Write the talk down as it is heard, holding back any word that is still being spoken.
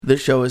This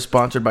show is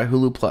sponsored by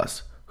Hulu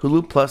Plus.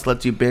 Hulu Plus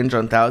lets you binge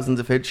on thousands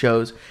of hit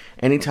shows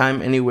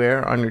anytime,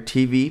 anywhere on your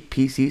TV,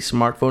 PC,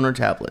 smartphone, or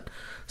tablet.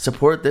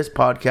 Support this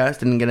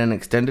podcast and get an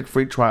extended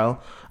free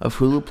trial of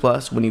Hulu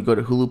Plus when you go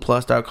to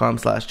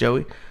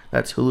huluplus.com/Joey.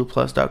 That's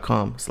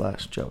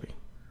huluplus.com/Joey.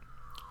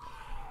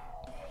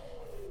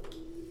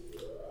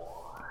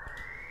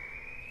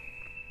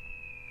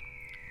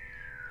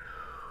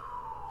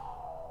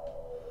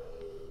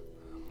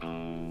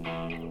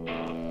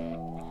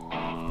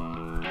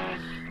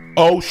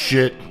 Oh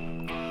shit.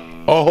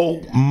 Oh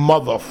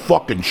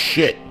motherfucking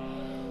shit.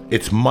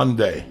 It's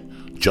Monday,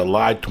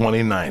 July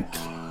 29th.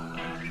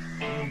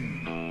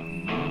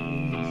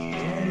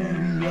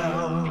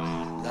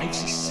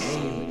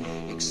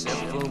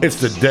 It's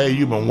the day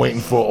you've been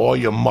waiting for all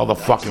your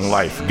motherfucking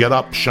life. Get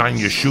up, shine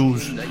your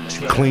shoes,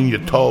 clean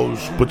your toes,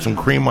 put some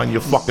cream on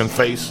your fucking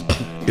face.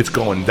 It's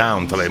going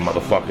down today,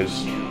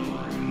 motherfuckers.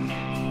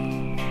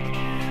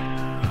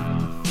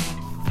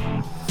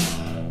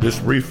 This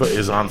reefer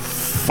is on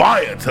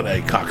fire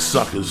today,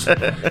 cocksuckers.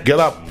 Get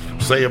up,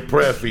 say a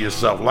prayer for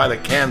yourself, light a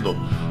candle.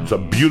 It's a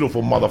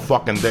beautiful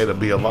motherfucking day to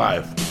be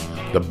alive.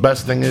 The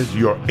best thing is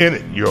you're in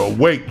it, you're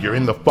awake, you're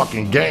in the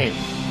fucking game.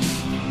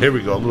 Here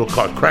we go, a little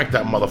card. Crank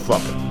that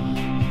motherfucker.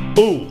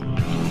 Ooh.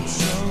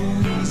 It's so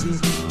easy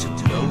to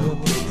blow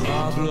up your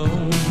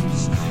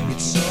problems.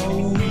 It's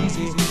so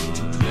easy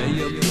to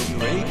play up your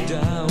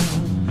breakdown.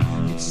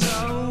 It's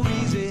so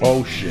easy.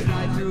 Oh shit.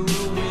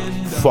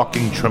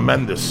 Fucking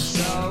tremendous.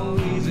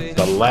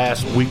 The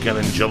last weekend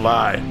in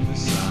July,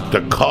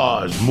 the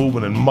cars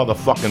moving in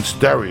motherfucking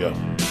stereo.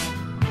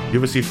 You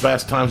ever see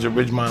Fast Times at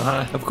Ridgemont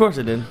High? Of course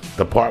I did.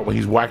 The part where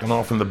he's whacking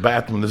off in the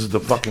bathroom. This is the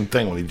fucking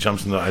thing when he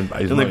jumps in the... And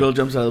the girl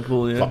jumps out of the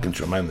pool, yeah. Fucking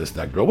tremendous,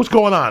 that girl. What's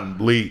going on,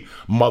 Lee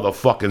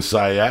motherfucking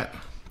Sayat?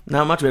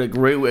 Not much. We had a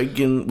great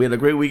weekend.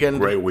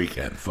 Great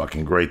weekend.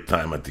 Fucking great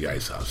time at the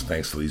Ice House.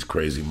 Thanks to these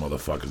crazy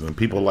motherfuckers. And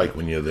people like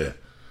when you're there.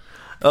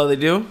 Oh, they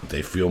do?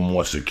 They feel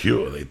more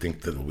secure. They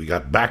think that we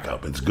got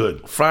backup. It's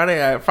good.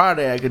 Friday,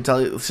 I could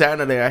tell you.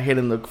 Saturday, I hid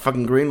in the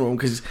fucking green room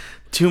because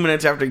 2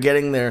 minutes after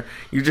getting there,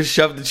 you just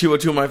shoved the Chibo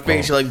Chew in my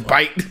face. You like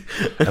bite.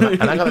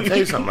 And I got to tell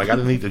you something. Like, I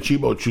didn't eat the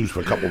Chibo Chews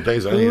for a couple of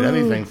days. I didn't eat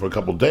anything for a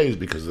couple of days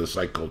because of the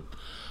cycle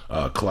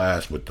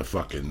class with the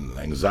fucking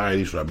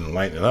anxiety. So I've been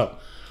lightening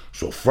up.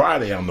 So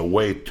Friday, on the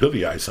way to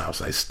the Ice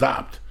House, I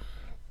stopped.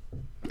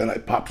 And I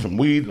popped some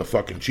weed and a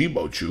fucking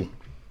Chibo Chew.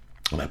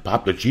 And I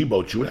popped the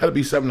Chibo Chew. It had to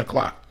be 7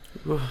 o'clock.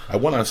 I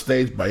went on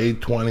stage by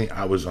 8:20.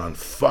 I was on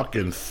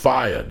fucking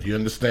fire. Do you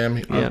understand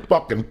me? Yeah. On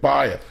fucking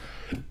fire.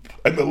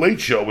 And the late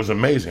show was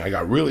amazing. I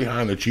got really high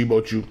on the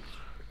Chibo Chew.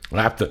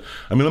 Let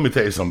me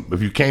tell you something.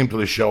 If you came to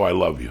the show, I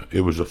love you.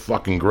 It was a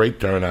fucking great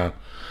turnout.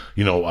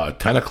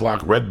 10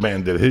 o'clock, Red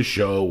Band did his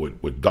show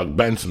with Doug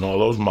Benson, all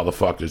those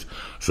motherfuckers.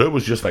 So it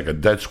was just like a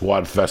Dead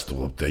Squad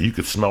festival up there. You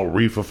could smell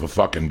reefer for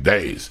fucking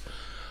days.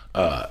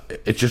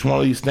 It's just one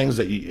of these things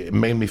that it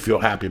made me feel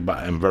happy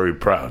about and very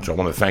proud. So I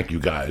want to thank you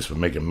guys for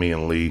making me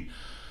and Lee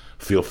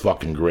feel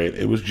fucking great.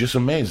 It was just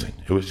amazing.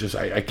 It was just,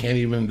 I can't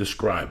even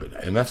describe it.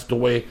 And that's the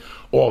way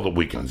all the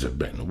weekends have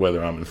been,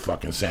 whether I'm in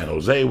fucking San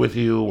Jose with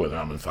you, whether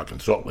I'm in fucking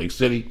Salt Lake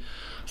City.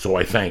 So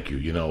I thank you.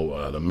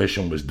 The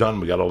mission was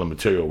done. We got all the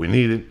material we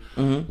needed.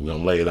 Mm-hmm. We're going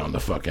to lay it on the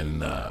fucking,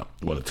 we're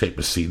going to tape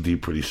a CD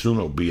pretty soon.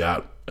 It'll be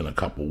out in a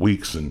couple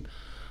weeks, and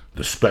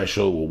the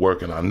special, we're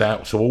working on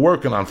that. So we're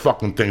working on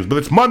fucking things. But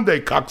it's Monday,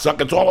 cocksucker.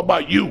 It's all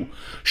about you.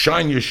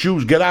 Shine your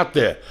shoes. Get out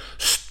there.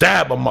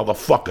 Stab a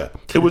motherfucker.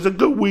 It was a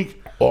good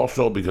week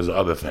also because of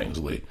other things,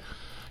 Lee.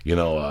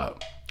 I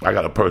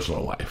got a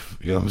personal life.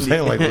 You know what I'm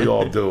saying? Like we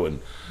all do.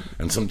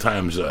 And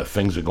sometimes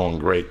things are going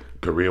great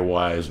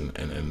career-wise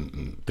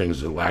and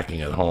things are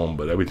lacking at home,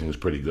 but everything's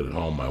pretty good at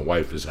home. My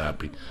wife is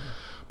happy.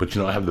 But,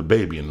 I have the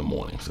baby in the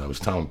mornings. I was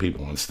telling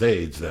people on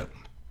stage that...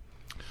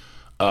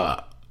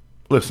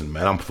 listen,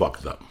 man, I'm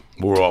fucked up.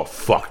 We're all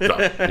fucked up,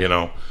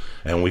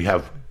 and we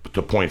have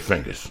to point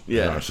fingers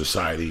in our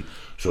society.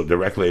 So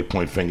directly they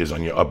point fingers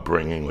on your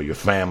upbringing or your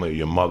family or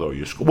your mother or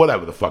your school,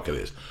 whatever the fuck it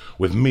is.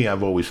 With me,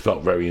 I've always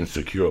felt very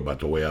insecure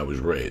about the way I was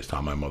raised,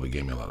 how my mother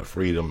gave me a lot of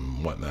freedom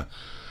and whatnot.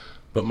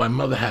 But my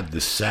mother had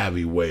this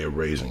savvy way of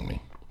raising me,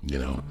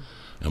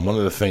 And one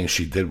of the things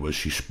she did was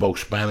she spoke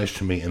Spanish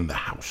to me in the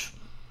house.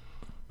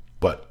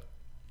 But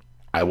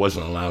I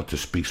wasn't allowed to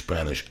speak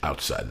Spanish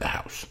outside the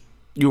house.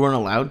 You weren't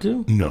allowed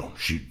to? No,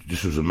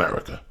 this was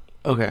America.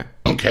 Okay.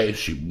 Okay,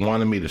 she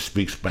wanted me to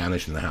speak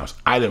Spanish in the house.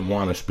 I didn't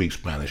want to speak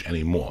Spanish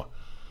anymore.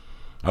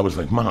 I was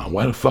like, Mom,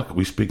 why the fuck are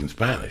we speaking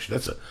Spanish?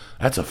 That's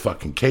a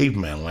fucking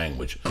caveman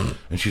language.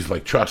 And she's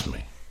like, trust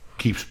me,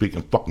 keep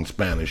speaking fucking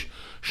Spanish,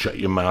 shut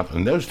your mouth.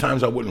 And there was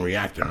times I wouldn't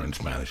react to her in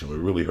Spanish, and it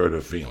would really hurt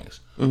her feelings.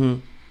 Mm-hmm.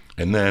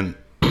 And then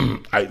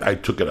I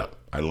took it up.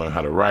 I learned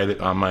how to write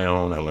it on my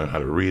own. I learned how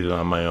to read it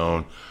on my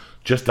own.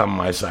 Just on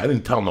my side. I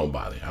didn't tell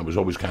nobody. I was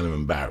always kind of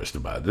embarrassed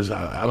about it.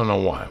 I don't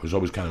know why. I was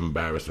always kind of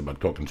embarrassed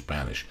about talking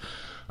Spanish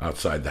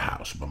outside the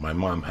house. But my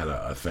mom had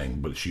a thing.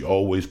 But she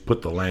always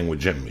put the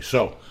language in me.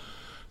 So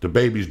the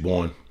baby's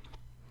born.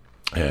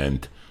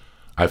 And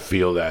I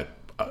feel that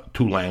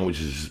 2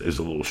 languages is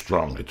a little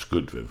strong. It's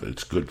good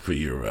for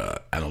your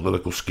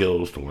analytical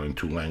skills to learn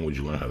 2 languages.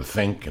 You learn how to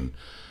think, and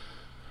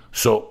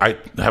so I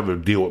have a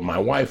deal with my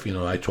wife.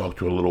 I talk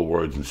to her little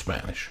words in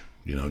Spanish.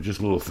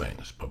 Just little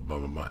things.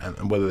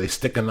 And whether they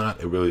stick or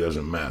not, it really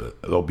doesn't matter.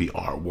 They'll be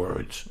our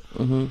words.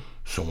 Mm-hmm.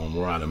 So when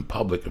we're out in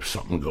public, if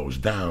something goes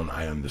down,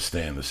 I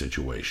understand the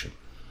situation,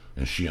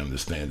 and she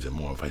understands it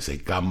more. If I say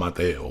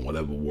 "calmate" or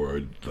whatever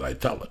word that I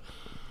tell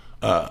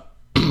her.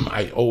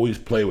 I always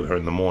play with her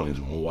in the mornings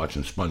when we're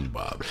watching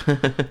SpongeBob.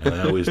 And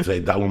I always say,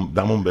 dame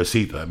un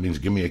besito. That means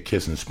give me a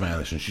kiss in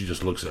Spanish. And she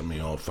just looks at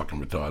me all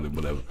fucking retarded,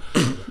 whatever.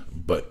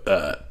 But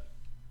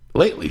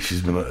lately,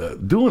 she's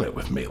been doing it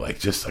with me. Like,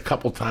 just a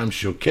couple times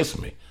she'll kiss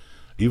me.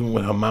 Even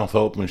with her mouth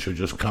open, she'll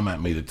just come at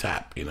me to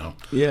tap,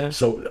 Yeah.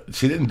 So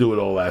she didn't do it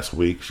all last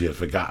week. She had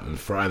forgotten.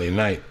 Friday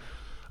night,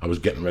 I was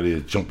getting ready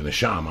to jump in the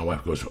shower. My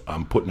wife goes,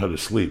 I'm putting her to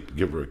sleep.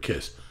 Give her a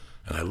kiss.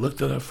 And I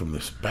looked at her from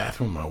this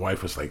bathroom. My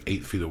wife was like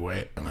 8 feet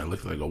away. And I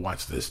looked at her, I go,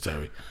 watch this,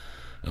 Terry.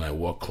 And I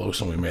walked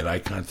close and we made eye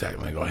contact.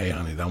 And I go, hey,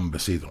 honey, dame un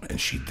besito. And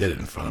she did it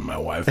in front of my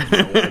wife. And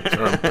my wife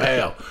turned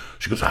pale.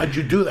 She goes, how'd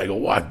you do that? I go,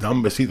 what? Dame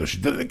un besito. She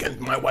did it again.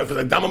 My wife was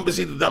like, dame un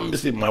besito, dame un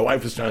besito. My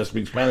wife is trying to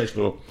speak Spanish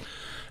to her.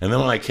 And then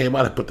when I came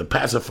out, I put the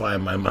pacifier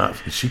in my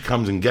mouth. And she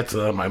comes and gets it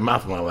out of my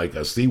mouth and I'm like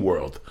a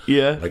SeaWorld.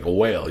 Yeah. Like a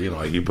whale.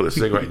 Like you put a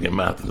cigarette in your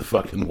mouth and the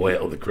fucking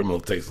whale, the criminal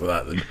takes it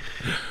out.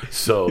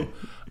 So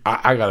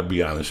I got to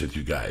be honest with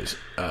you guys.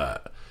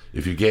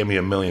 If you gave me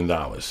 $1 million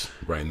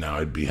right now,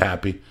 I'd be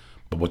happy.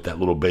 But what that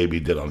little baby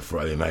did on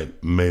Friday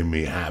night made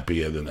me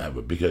happier than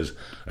ever because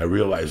I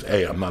realized,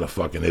 A, I'm not a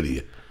fucking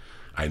idiot.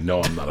 I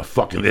know I'm not a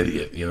fucking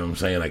idiot. You know what I'm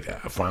saying? Like,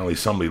 finally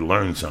somebody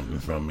learned something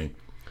from me.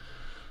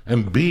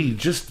 And B,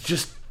 just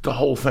the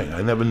whole thing.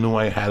 I never knew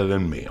I had it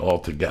in me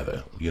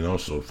altogether.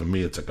 So for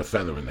me, it's like a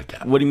feather in the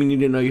cap. What do you mean you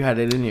didn't know you had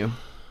it in you?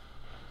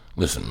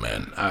 Listen,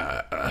 man,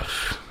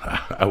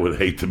 I would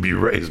hate to be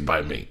raised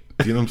by me.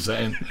 Do you know what I'm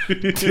saying? Do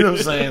you know what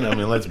I'm saying? I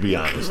mean, let's be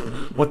honest.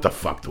 What the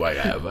fuck do I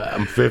have?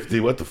 I'm 50.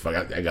 What the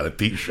fuck? I got a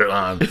T-shirt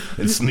on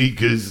and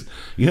sneakers.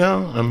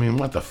 I mean,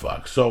 what the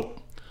fuck?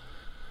 So,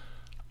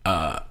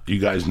 you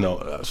guys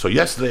know. So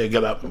yesterday I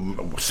got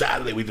up.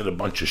 Saturday we did a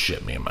bunch of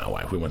shit, me and my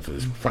wife. We went to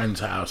this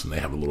friend's house and they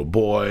have a little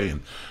boy.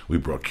 And we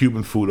brought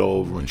Cuban food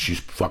over. And she's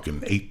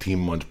fucking 18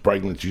 months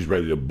pregnant. She's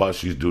ready to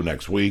bust. She's due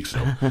next week.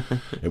 So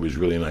it was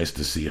really nice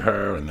to see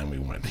her. And then we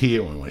went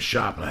here and we went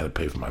shopping. I had to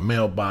pay for my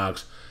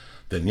mailbox.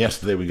 Then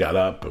yesterday we got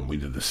up and we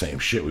did the same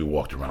shit. We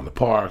walked around the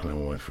park and then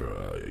we went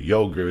for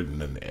yogurt.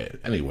 And then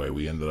anyway,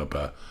 we ended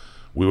up,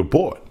 we were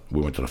bored.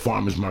 We went to the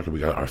farmer's market. We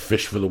got our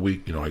fish for the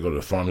week. I go to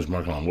the farmer's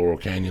market on Laurel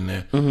Canyon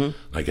there.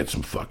 Mm-hmm. I get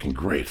some fucking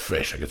great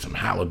fish. I get some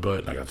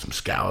halibut. I got some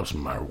scallops.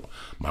 And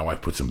my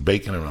wife put some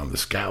bacon around the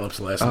scallops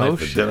last night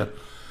for dinner.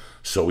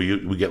 So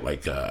we get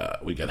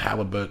we get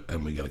halibut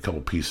and we get a couple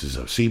pieces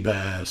of sea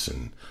bass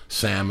and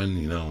salmon,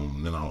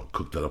 and then I'll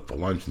cook that up for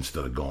lunch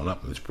instead of going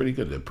up. And it's pretty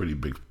good. They're pretty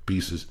big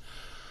pieces.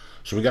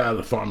 So we got out of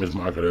the farmer's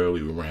market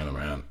early. We ran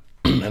around.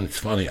 And it's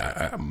funny.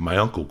 My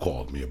uncle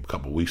called me a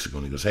couple of weeks ago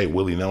and he goes, hey,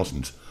 Willie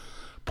Nelson's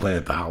playing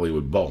at the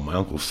Hollywood Bowl. My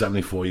uncle's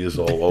 74 years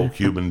old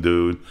Cuban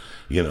dude,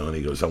 and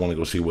he goes, I want to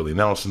go see Willie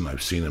Nelson.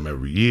 I've seen him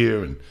every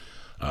year. And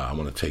I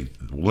want to take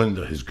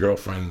Linda, his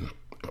girlfriend.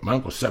 My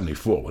uncle's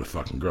 74 with a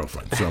fucking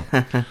girlfriend. So,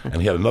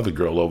 and he had another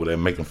girl over there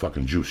making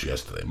fucking juice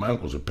yesterday. My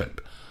uncle's a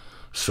pimp.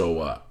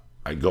 So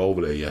I go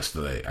over there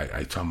yesterday.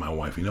 I tell my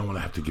wife, you know what?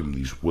 I have to give him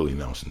these Willie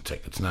Nelson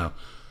tickets. Now,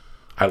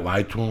 I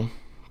lied to him.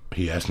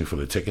 He asked me for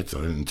the tickets.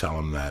 I didn't tell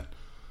him that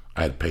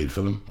I had paid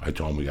for them. I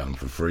told him we got them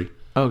for free.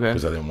 Okay.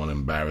 Because I didn't want to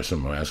embarrass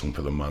him or ask him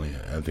for the money.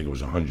 I think it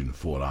was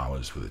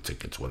 $104 for the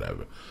tickets,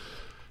 whatever.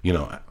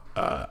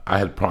 I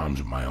had problems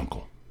with my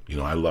uncle.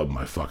 I love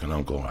my fucking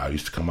uncle. I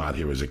used to come out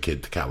here as a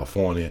kid to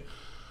California.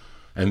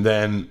 And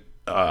then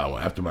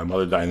after my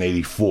mother died in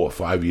 84,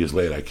 5 years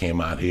later, I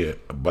came out here.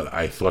 But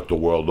I thought the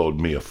world owed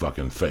me a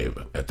fucking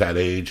favor. At that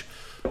age,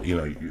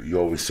 you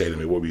always say to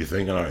me, what were you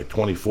thinking? All right,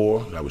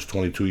 24. I was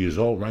 22 years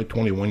old, right?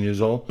 21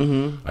 years old.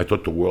 Mm-hmm. I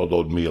thought the world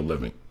owed me a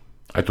living.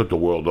 I thought the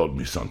world owed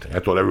me something. I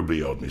thought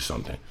everybody owed me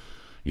something.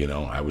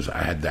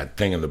 I had that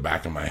thing in the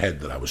back of my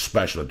head that I was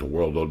special, that the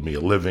world owed me a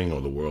living,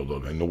 or the world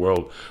owed me. In the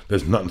world,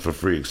 there's nothing for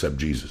free except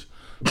Jesus.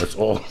 That's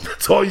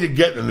all you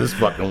get in this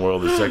fucking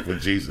world except for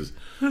Jesus.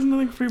 There's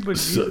nothing free but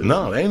Jesus. So,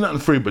 no, there ain't nothing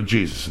free but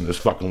Jesus in this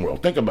fucking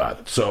world. Think about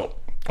it. So,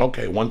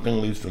 okay, one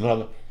thing leads to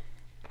another.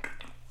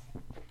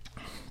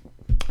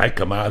 I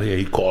come out here,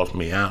 he calls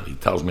me out, he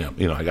tells me,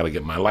 I got to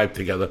get my life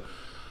together,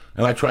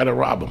 and I try to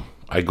rob him.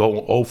 I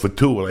go 0 for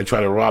 2, and I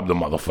try to rob the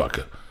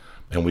motherfucker.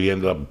 And we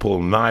ended up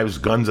pulling knives,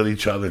 guns at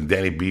each other, and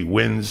Danny B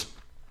wins.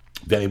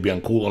 Danny B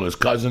uncool on his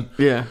cousin.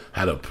 Yeah.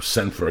 Had to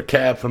send for a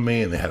cab for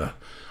me, and they had to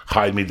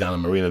hide me down in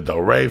Marina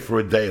Del Rey for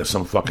a day, or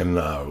some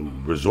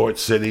fucking resort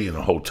city in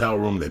a hotel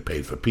room. They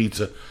paid for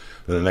pizza.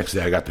 Then the next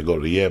day I got to go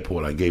to the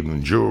airport. I gave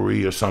them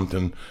jewelry or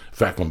something. In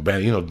fact, when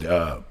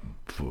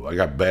I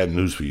got bad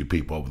news for you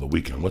people over the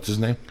weekend. What's his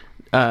name?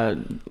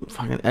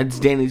 It's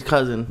Danny's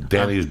cousin.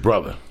 Danny's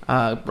brother.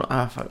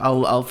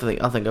 I'll think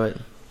of it.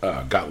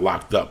 got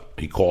locked up.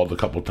 He called a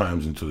couple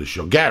times into the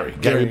show. Gary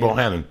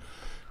Bohannon.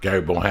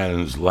 Gary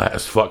Bohannon's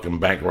last fucking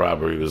bank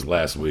robbery was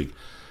last week.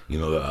 You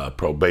know, the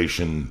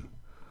probation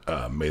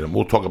made him.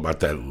 We'll talk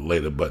about that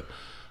later, but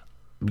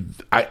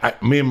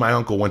me and my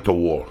uncle went to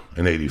war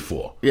in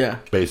 84. Yeah.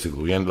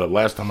 Basically. We ended up,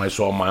 last time I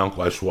saw my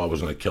uncle, I swore I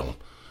was going to kill him.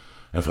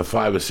 And for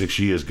 5 or 6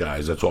 years,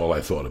 guys, that's all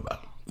I thought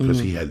about. Because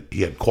he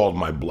had called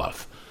my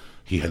bluff.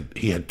 He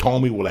had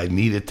told me what I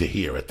needed to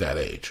hear at that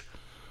age.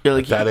 Yeah,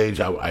 like at that age,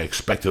 I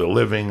expected a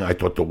living. I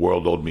thought the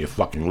world owed me a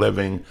fucking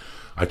living.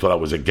 I thought I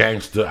was a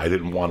gangster. I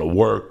didn't want to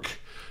work.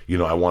 You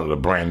know, I wanted a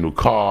brand new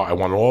car. I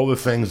wanted all the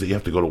things that you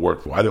have to go to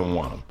work for. I didn't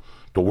want them.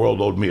 The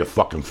world owed me a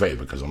fucking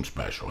favor because I'm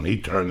special. And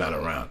he turned that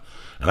around.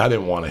 And I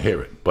didn't want to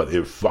hear it, but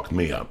it fucked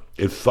me up.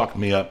 It fucked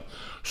me up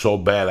so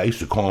bad. I used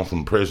to call him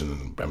from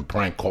prison and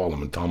prank call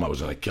him and tell him I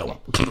was going to kill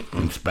him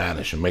in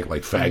Spanish and make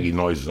like faggy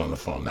noises on the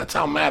phone. That's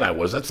how mad I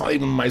was. That's not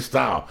even my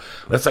style.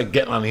 That's like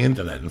getting on the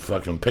internet and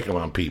fucking picking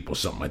on people,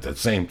 something like that.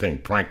 Same thing,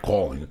 prank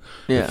calling.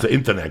 Yeah. It's the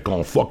internet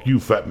going, fuck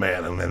you, fat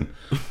man, and then,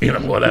 you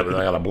know, whatever.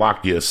 I got to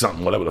block you or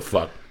something, whatever the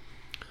fuck.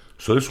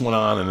 So this went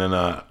on, and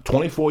then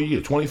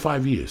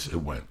 25 years it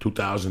went.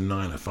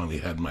 2009, I finally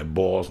had my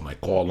balls, and I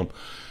called him,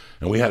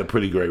 and we had a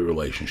pretty great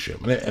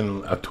relationship.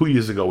 And 2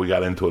 years ago, we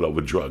got into it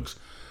over drugs.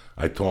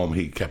 I told him,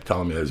 he kept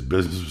telling me that his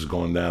business was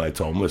going down. I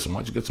told him, listen, why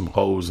don't you get some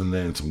hoes in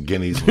there and some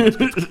guineas and let's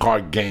get the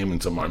card game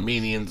and some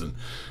Armenians. And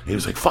he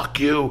was like, fuck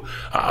you.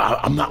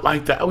 I'm not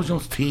like that. I was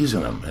just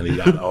teasing him, and he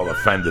got all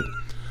offended.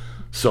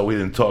 So we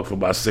didn't talk for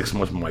about 6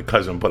 months, but my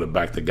cousin put it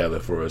back together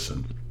for us,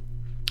 and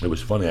it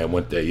was funny. I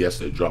went there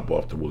yesterday to drop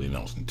off the Willie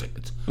Nelson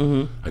tickets.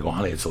 I go,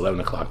 honey, it's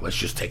 11 o'clock. Let's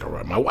just take a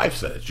ride. My wife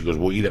said it. She goes,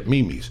 we'll eat at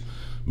Mimi's.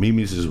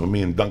 Mimi's is where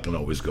me and Duncan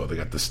always go. They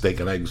got the steak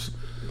and eggs,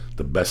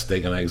 the best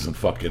steak and eggs in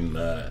fucking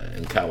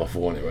in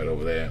California right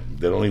over there.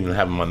 They don't even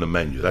have them on the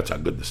menu. That's how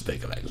good the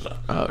steak and eggs are.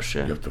 Oh,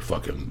 shit. You have to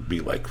fucking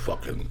be like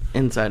fucking...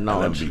 Inside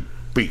knowledge. And then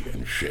be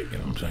beating shit, you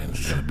know what I'm saying?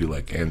 You gotta be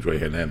like Andre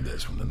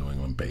Hernandez from the New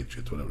England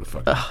Patriots, whatever the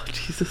fuck. Oh,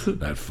 Jesus.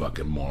 That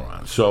fucking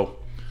moron. So...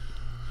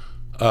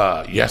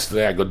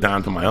 yesterday I go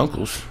down to my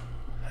uncle's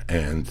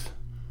and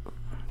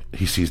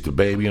he sees the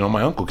baby. You know,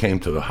 my uncle came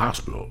to the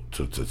hospital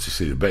to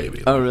see the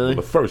baby. Oh, really?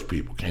 The first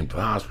people came to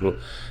the hospital,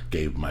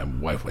 gave my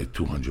wife like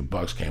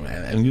 $200, came,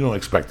 and you don't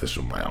expect this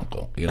from my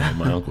uncle. You know,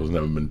 my uncle's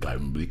never been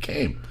typing, but he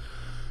came.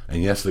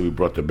 And yesterday we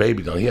brought the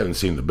baby down. He hadn't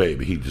seen the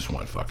baby. He just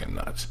went fucking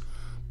nuts.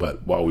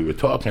 But while we were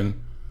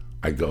talking,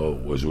 I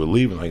go, as we're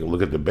leaving, I go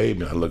look at the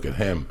baby, and I look at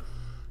him.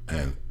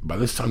 And by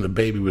this time, the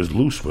baby was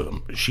loose with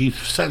him. She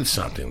sensed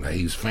something that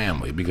he's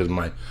family because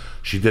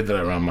she did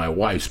that around my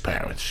wife's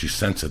parents. She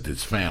sensed that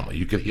it's family.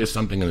 You could hear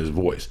something in his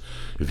voice.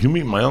 If you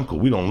meet my uncle,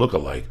 we don't look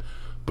alike,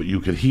 but you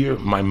could hear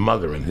my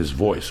mother in his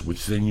voice,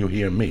 which then you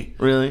hear me.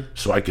 Really?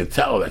 So I could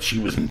tell that she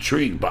was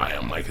intrigued by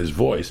him, like his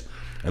voice.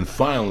 And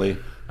finally,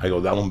 I go,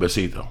 dale un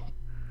besito.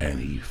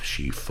 And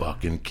she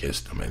fucking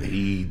kissed him, and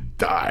he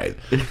died.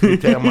 Let me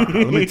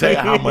tell you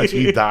how much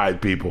he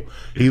died, people.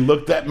 He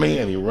looked at me,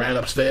 and he ran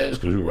upstairs,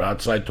 because we were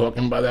outside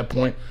talking by that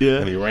point. Yeah.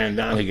 And he ran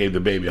down, he gave the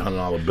baby a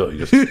 $100 bill. He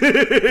goes,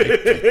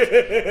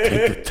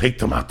 take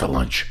them out to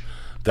lunch.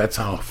 That's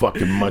how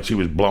fucking much he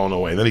was blown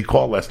away. And then he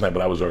called last night,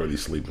 but I was already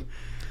sleeping.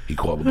 He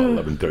called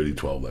about 11:30,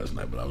 12 last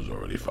night, but I was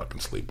already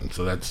fucking sleeping.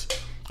 So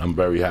I'm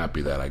very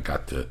happy that I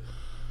got to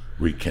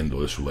rekindle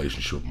this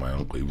relationship with my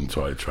uncle, even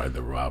though I tried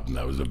to rob him.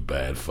 That was a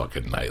bad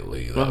fucking night,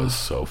 Lee. That was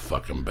so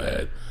fucking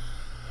bad.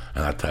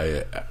 And I tell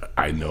you,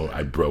 I know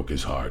I broke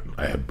his heart.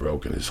 I had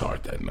broken his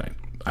heart that night.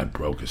 I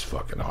broke his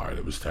fucking heart.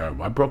 It was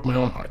terrible. I broke my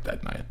own heart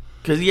that night.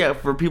 Because, yeah,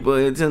 for people,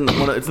 it's in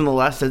the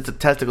last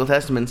Testicle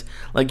Testaments.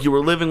 Like, you were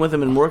living with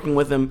him and working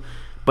with him,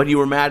 but you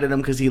were mad at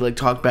him because he, like,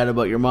 talked bad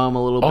about your mom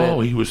a little bit.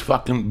 Oh, he was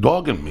fucking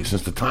dogging me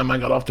since the time I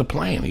got off the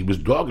plane. He was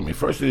dogging me.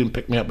 First, he didn't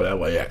pick me up at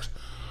LAX.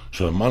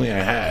 So the money I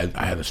had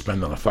to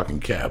spend on a fucking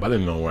cab. I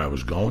didn't know where I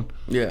was going.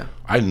 Yeah.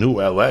 I knew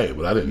L.A.,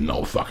 but I didn't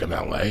know fucking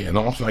L.A. And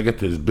all of a sudden I get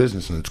to this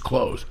business and it's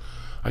closed.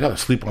 I got to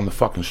sleep on the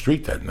fucking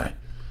street that night.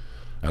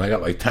 And I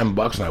got like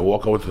 $10 and I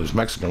walk over to this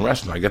Mexican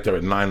restaurant. I get there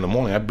at 9 in the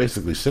morning. I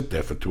basically sit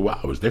there for 2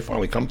 hours. They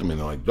finally come to me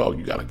and they're like, dog,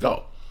 you got to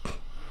go.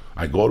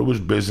 I go to his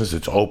business.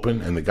 It's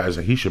open. And the guy's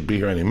like, he should be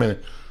here any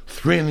minute.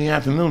 3 in the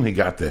afternoon he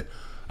got there.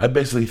 I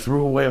basically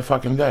threw away a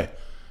fucking day.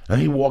 And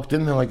he walked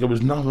in there like it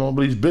was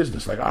nobody's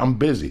business. Like, I'm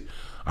busy.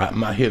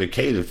 I'm not here to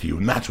cater to you.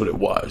 And that's what it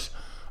was.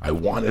 I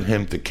wanted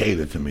him to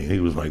cater to me. And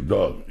he was like,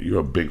 dog, you're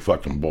a big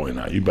fucking boy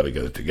now. You better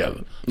get it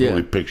together. Yeah.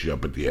 He picks you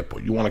up at the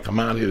airport. You want to come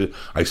out here?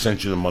 I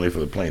sent you the money for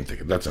the plane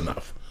ticket. That's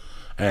enough.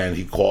 And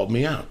he called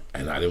me out.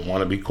 And I didn't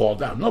want to be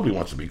called out. Nobody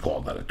wants to be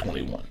called out at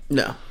 21.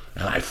 No.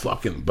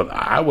 And but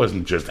I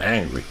wasn't just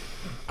angry.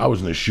 I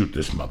was going to shoot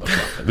this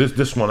motherfucker.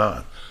 This went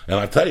on. And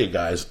I tell you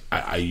guys,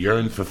 I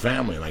yearned for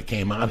family. And I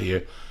came out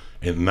here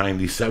in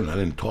 97. I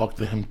didn't talk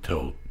to him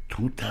till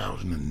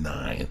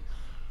 2009.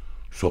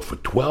 So for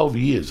 12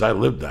 years I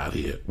lived out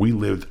here. We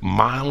lived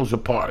miles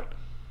apart,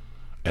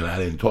 and I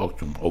didn't talk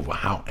to him over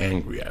how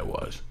angry I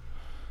was.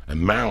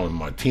 And Marilyn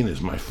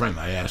Martinez, my friend,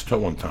 I asked her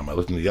one time, I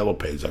looked in the Yellow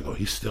Page, I go,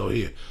 he's still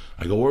here.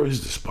 I go, where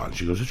is the spot?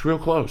 She goes, it's real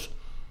close.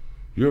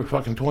 You're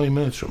fucking 20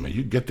 minutes from me.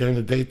 You get there in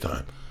the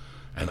daytime.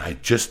 And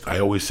I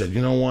always said,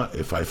 you know what?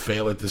 If I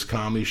fail at this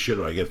comedy shit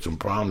or I get some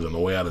problems on the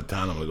way out of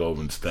town, I'm going to go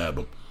over and stab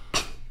him.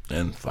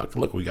 And fuck,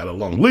 look, we got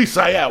along. Lee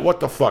Sayat, what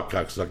the fuck,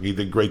 cocksucker? You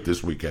did great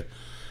this weekend.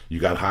 You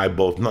got high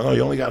both. No,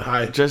 you only got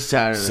high. Just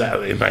Saturday.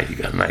 Saturday night, you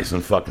got nice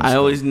and fucking I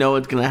always know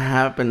what's going to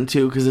happen,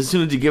 too, because as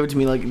soon as you give it to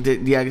me, like,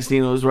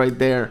 D'Agostino was right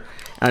there.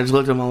 And I just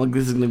looked at him, I'm like,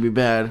 this is going to be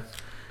bad.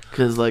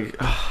 Because, like...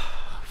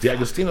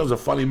 D'Agostino's a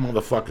funny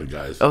motherfucker,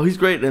 guys. Oh, he's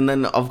great. And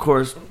then, of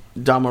course,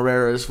 Dom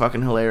Herrera is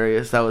fucking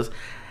hilarious. That was...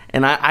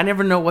 And I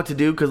never know what to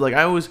do, because, like,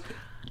 I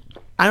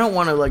don't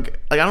want to, like,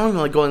 I don't even,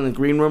 like, go in the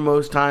green room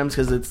most times,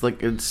 because it's,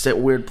 like, it's a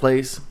weird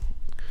place.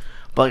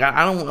 But, like,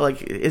 I don't,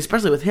 like,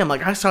 especially with him,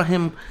 like, I saw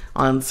him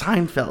on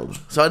Seinfeld.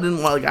 So I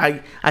didn't want,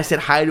 like, I said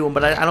hi to him,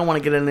 but I don't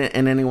want to get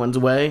in anyone's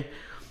way.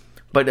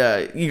 But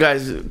you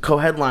guys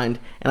co-headlined,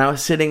 and I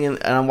was sitting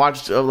and I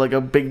watched, like,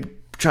 a big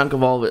chunk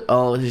of all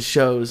of his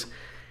shows.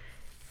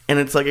 And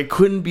it's, like, it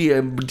couldn't be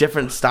a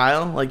different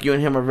style. Like, you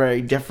and him are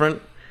very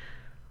different.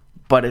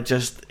 But it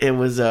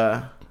was,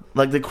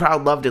 like, the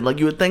crowd loved it. Like,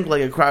 you would think,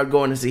 like, a crowd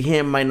going to see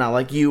him might not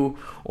like you,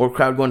 or a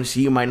crowd going to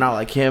see you might not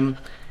like him.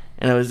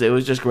 And it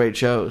was just great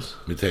shows.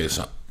 Let me tell you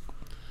something.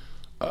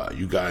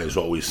 You guys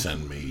always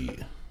send me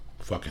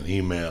fucking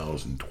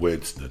emails and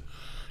twits that,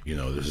 you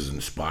know, this is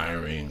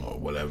inspiring or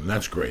whatever. And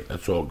that's great.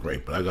 That's all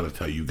great. But I got to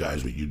tell you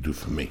guys what you do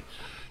for me.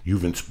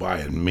 You've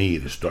inspired me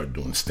to start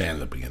doing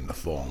stand-up again, to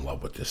fall in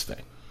love with this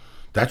thing.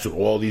 That's what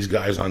all these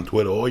guys on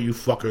Twitter, all you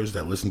fuckers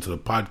that listen to the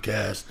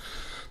podcast,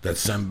 that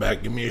send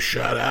back, give me a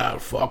shout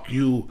out, fuck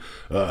you,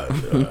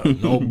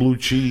 no blue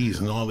cheese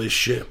and all this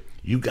shit.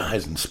 You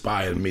guys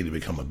inspired me to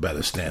become a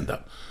better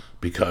stand-up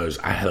because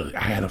I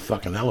had to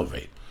fucking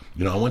elevate.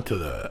 You know, I went to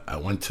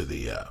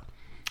the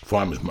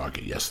farmers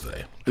market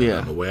yesterday. And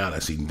on the way out, I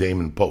see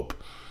Damon Pope.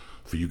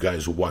 For you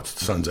guys who watched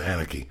Sons of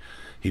Anarchy,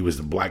 he was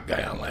the black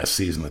guy on last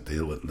season that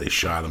they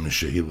shot him and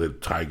shit. He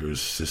lit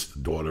Tiger's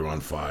daughter on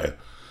fire.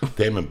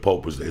 Damon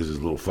Pope was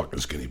his little fucking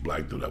skinny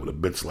black dude. I would have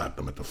bitch slapped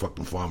him at the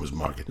fucking farmer's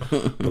market.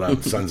 But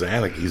on Sons of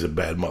Anarchy, he's a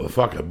bad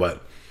motherfucker.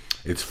 But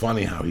it's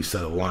funny how he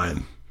said a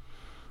line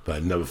that I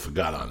never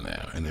forgot on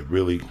there. And it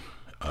really,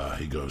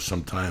 he goes,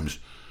 sometimes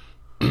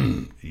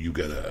you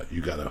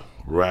gotta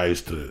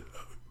rise to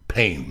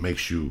pain,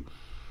 makes you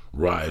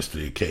rise to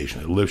the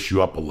occasion. It lifts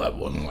you up a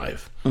level in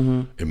life.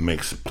 Mm-hmm. It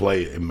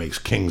makes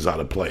kings out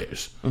of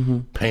players. Mm-hmm.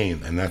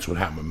 Pain, and that's what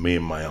happened to me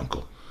and my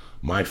uncle.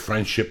 My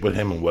friendship with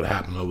him and what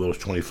happened over those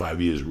 25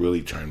 years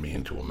really turned me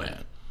into a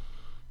man.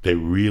 They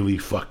really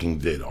fucking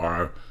did.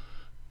 Our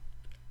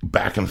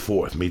back and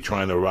forth, me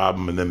trying to rob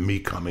him and then me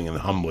coming and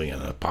humbling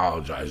and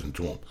apologizing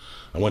to him.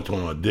 I went to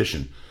an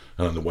audition,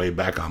 and on the way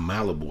back on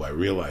Malibu, I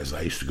realized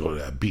I used to go to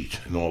that beach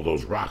and all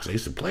those rocks. I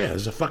used to play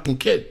as a fucking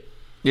kid.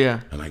 Yeah.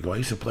 And I go, I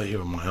used to play here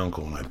with my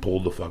uncle, and I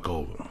pulled the fuck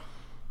over.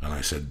 And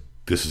I said,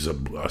 this is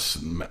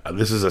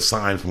a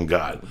sign from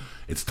God.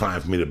 It's time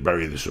for me to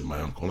bury this with my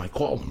uncle. And I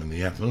called him in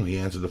the afternoon. He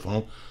answered the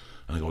phone.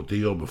 And I go,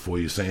 Theo, before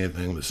you say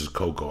anything, this is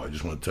Coco. I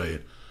just want to tell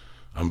you,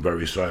 I'm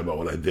very sorry about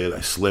what I did.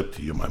 I slipped.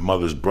 You're my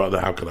mother's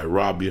brother. How could I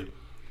rob you?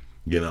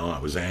 You know, I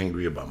was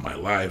angry about my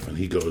life. And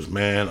he goes,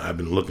 man, I've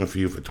been looking for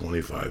you for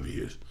 25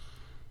 years.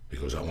 He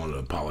goes, I wanted to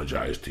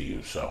apologize to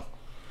you. So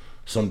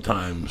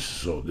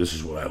this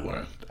is what I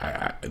learned.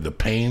 The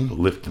pain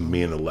lifted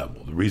me in a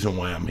level. The reason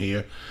why I'm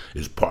here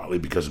is partly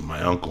because of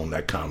my uncle and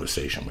that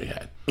conversation we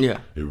had. Yeah.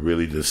 It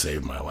really did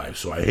save my life.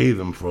 So I hated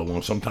him for a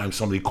long. Sometimes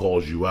somebody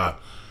calls you out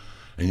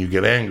and you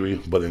get angry,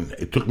 but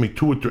it took me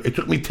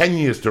 10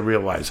 years to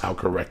realize how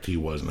correct he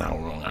was and how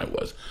wrong I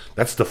was.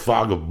 That's the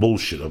fog of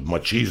bullshit, of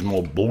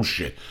machismo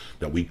bullshit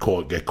that we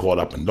get caught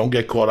up in. Don't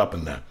get caught up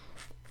in that.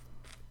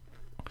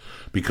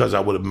 Because I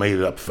would have made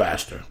it up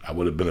faster. I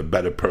would have been a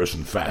better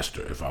person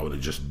faster if I would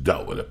have just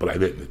dealt with it. But I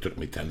didn't. It took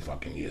me 10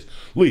 fucking years.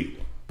 Lee,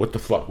 what the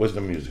fuck? Where's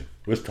the music?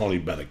 Where's Tony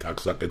Bennett,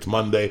 cocksucker? It's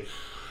Monday,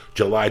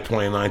 July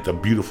 29th, a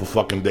beautiful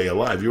fucking day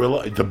alive. You're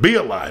alive. To be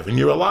alive, and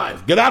you're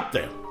alive. Get out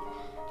there.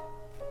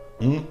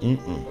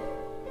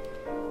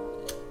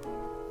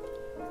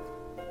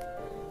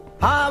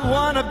 I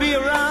wanna be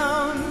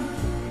around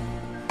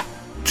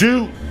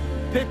to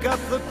pick up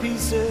the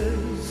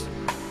pieces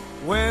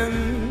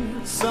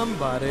when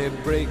somebody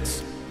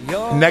breaks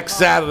your next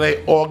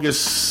Saturday,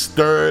 August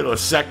 3rd or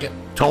 2nd,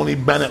 Tony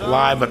Bennett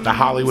live at the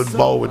Hollywood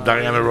Bowl with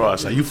Diana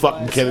Ross. Are you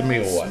fucking kidding me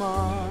or what?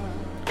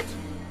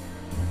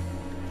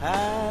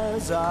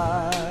 As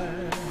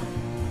I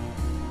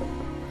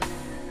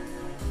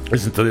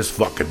listen to this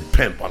fucking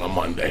pimp on a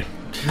Monday.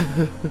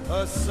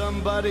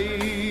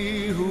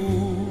 Somebody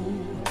who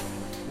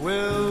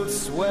will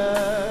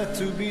swear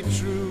to be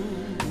true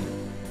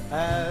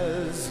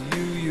as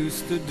you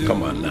used to do.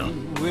 Come on now.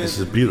 This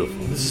is beautiful.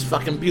 This is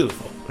fucking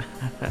beautiful.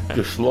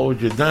 Just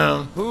slowed you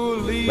down,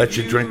 let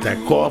you drink that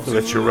coffee,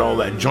 let you roll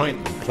that joint,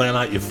 and plan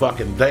out your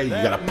fucking day. You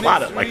gotta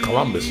plot it like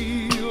Columbus.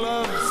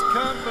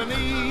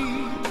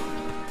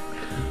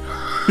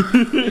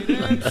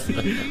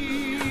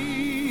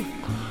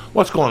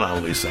 What's going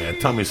on, Lisa?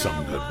 Tell me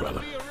something good,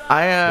 brother.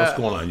 What's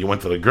going on? You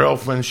went to the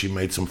girlfriend. She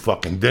made some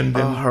fucking din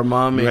din. Her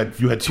mom made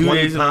You had 2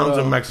 20 days in a pounds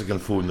of row. Mexican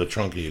food in the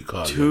trunk of your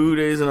car. 2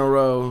 days in a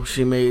row,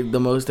 she made the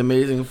most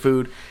amazing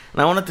food,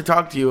 and I wanted to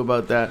talk to you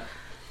about that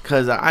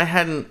because I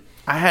hadn't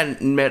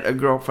met a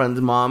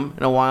girlfriend's mom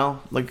in a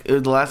while. Like the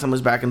last time I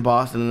was back in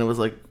Boston, and it was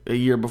like a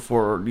year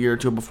or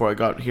two before I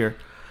got here.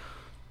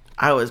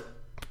 I was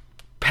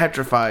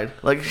petrified.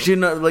 Like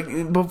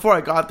before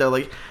I got there,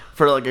 like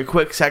for like a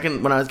quick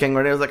second when I was getting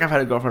ready, I was like, I've had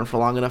a girlfriend for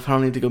long enough. I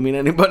don't need to go meet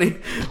anybody.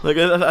 Like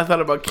I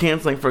thought about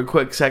canceling for a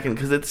quick second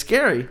because it's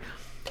scary,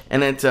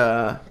 and it's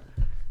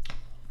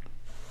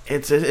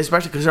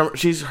especially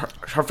because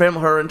her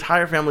family, her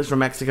entire family's from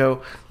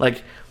Mexico.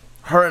 Like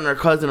her and her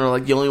cousin are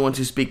like the only ones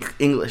who speak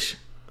English.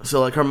 So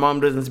like her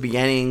mom doesn't speak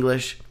any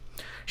English.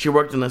 She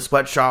worked in a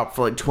sweatshop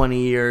for like 20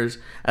 years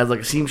as like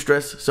a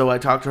seamstress. So I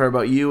talked to her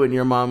about you and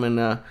your mom in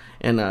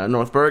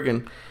North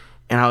Bergen,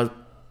 and I was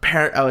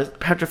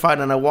petrified.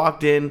 And I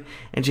walked in,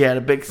 and she had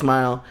a big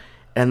smile.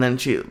 And then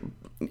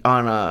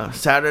on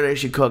Saturday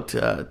she cooked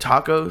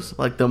tacos,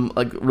 like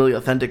really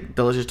authentic,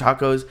 delicious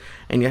tacos.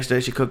 And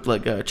yesterday she cooked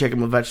like chicken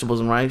with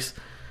vegetables and rice.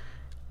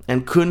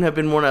 And couldn't have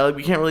been more. Like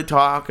we can't really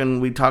talk,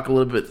 and we talk a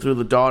little bit through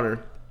the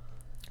daughter,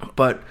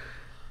 but.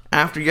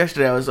 After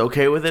yesterday, I was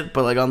okay with it,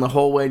 but like on the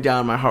whole way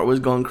down, my heart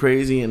was going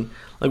crazy. And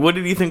like, what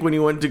did you think when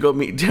you went to go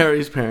meet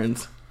Terry's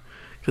parents?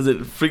 Because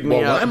it freaked me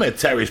out. When I met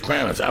Terry's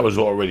parents, I was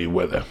already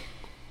with her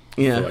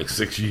Yeah, for like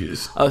 6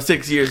 years. Oh,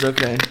 6 years.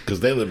 Okay. Because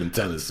they live in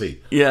Tennessee.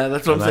 Yeah,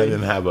 that's what And I'm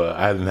saying.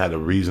 I hadn't had a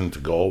reason to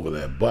go over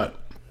there. But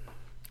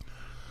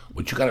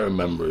what you got to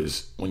remember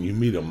is when you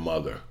meet a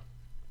mother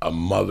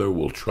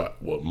will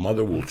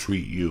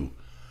treat you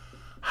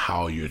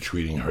how you're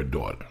treating her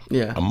daughter.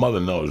 Yeah. A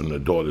mother knows when the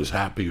daughter's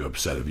happy or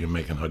upset. If you're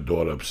making her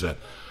daughter upset,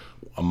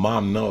 a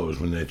mom knows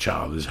when their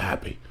child is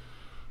happy.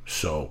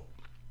 So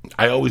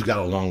I always got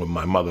along with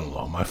my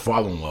mother-in-law. My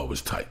father-in-law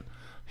was tight.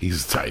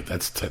 He's tight.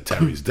 That's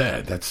Terry's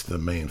dad. That's the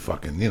main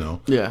fucking,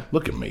 Yeah.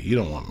 Look at me. You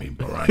don't want me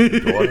around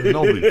your daughter.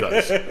 Nobody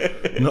does.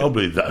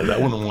 Nobody does. I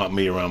wouldn't want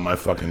me around my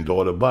fucking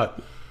daughter.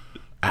 But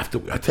I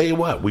tell you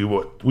what,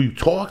 we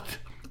talked,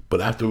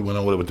 but after we went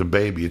over with the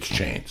baby, it's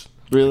changed.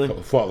 Really?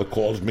 The father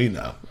calls me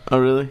now. Oh,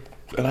 really?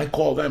 And I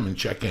call them and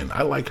check in.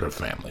 I like her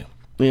family.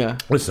 Yeah.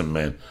 Listen,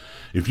 man,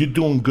 if you're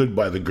doing good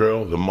by the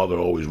girl, the mother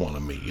always want to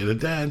meet you. The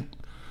dad,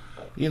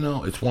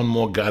 it's one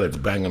more guy that's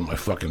banging my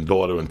fucking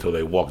daughter until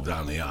they walk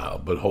down the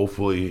aisle. But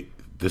hopefully,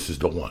 this is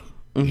the one,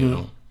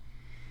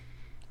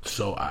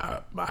 So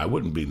I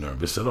wouldn't be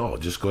nervous at all.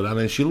 Just go down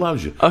there and she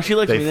loves you. Oh, she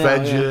likes me now, They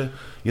fed yeah.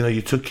 you.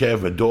 You took care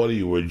of her daughter.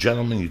 You were a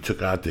gentleman. You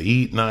took her out to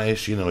eat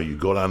nice. You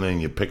go down there and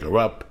you pick her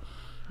up.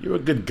 You're a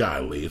good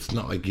guy, Lee. It's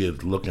not like you're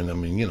looking at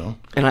me,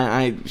 And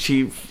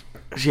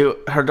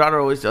her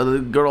daughter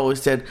the girl always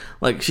said,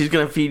 like, she's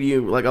gonna feed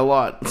you, like, a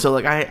lot. So,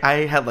 like,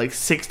 I had, like,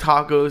 6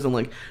 tacos and,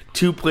 like,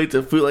 2 plates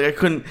of food. Like,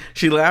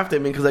 she laughed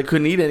at me because I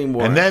couldn't eat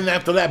anymore. And then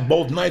after that,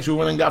 both nights we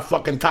went and got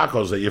fucking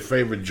tacos at your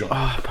favorite joint.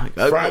 Oh, my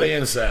God. Friday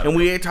and Saturday. And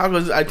we ate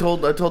tacos. I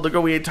told the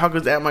girl we ate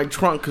tacos at my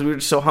trunk because we were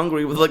just so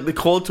hungry with, like, the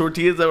cold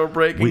tortillas that were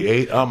breaking. We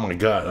ate, oh my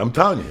God. I'm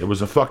telling you, it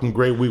was a fucking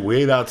great week. We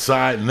ate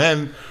outside, and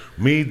then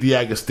me,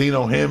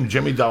 D'Agostino, him,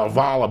 Jimmy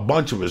Delaval, a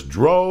bunch of us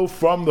drove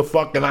from the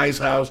fucking Ice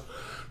House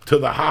to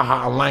the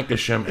Ha-Ha in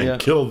Lancashire and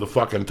killed the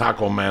fucking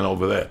taco man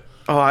over there.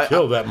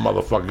 Killed that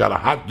motherfucker. Got a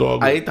hot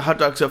dog. I ate the hot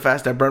dog so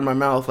fast I burned my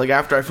mouth. Like,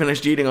 after I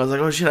finished eating, I was like,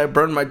 oh shit, I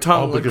burned my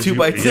tongue like 2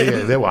 bites in. Yeah,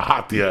 they were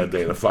hot the other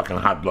day, the fucking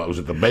hot dogs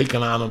with the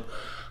bacon on them.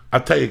 I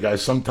tell you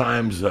guys,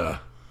 sometimes a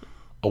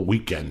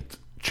weekend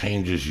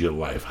changes your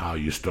life, how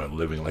you start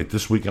living. Like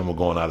this weekend, we're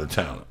going out of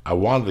town. I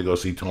wanted to go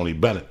see Tony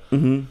Bennett,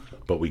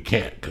 but we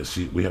can't because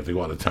we have to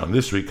go out of town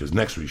this week because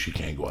next week she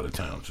can't go out of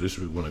town. So this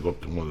week we're going to go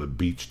up to one of the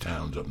beach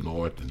towns up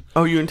north. And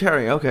oh, you and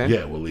Terry? Okay.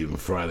 yeah, we're leaving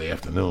Friday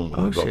afternoon. We're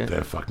going to go up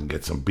there, fucking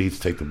get some beats,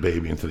 take the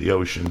baby into the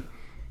ocean.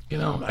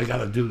 I got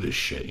to do this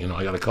shit.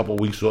 I got a couple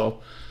weeks off.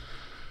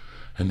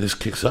 And this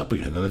kicks up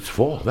again, and it's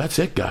fall. That's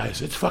it,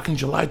 guys. It's fucking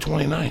July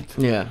 29th.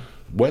 Yeah.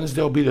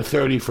 Wednesday will be the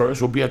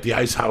 31st. We'll be at the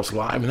Ice House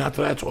Live. And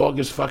after that, it's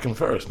August fucking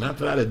 1st. And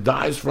after that, it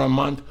dies for a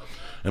month.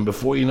 And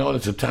before you know it,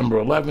 it's September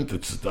 11th.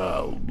 It's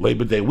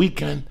Labor Day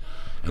weekend.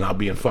 And I'll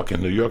be in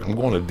fucking New York. I'm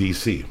going to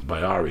D.C.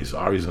 by Ari's.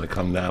 Ari's going to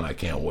come down. I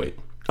can't wait.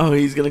 Oh,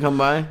 he's going to come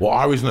by? Well,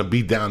 Ari's going to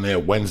be down there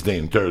Wednesday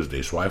and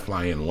Thursday. So I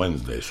fly in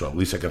Wednesday. So at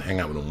least I can hang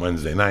out with him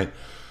Wednesday night.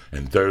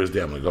 And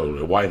Thursday, I'm going to go to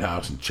the White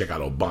House and check out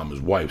Obama's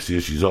wife. See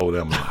if she's over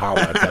there. I'm going to holler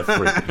at that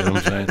freak. You know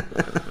what I'm saying?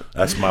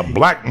 That's my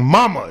black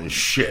mama and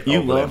shit.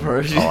 You love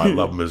her. Oh, I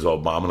love Ms.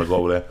 Obama. I'm going to go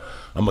over there.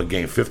 I'm going to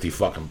gain 50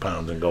 fucking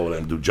pounds and go over there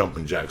and do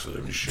jumping jacks with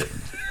her and shit.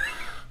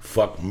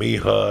 Fuck me,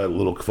 her,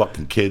 little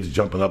fucking kids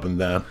jumping up and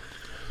down.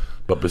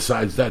 But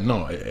besides that,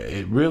 no,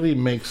 it really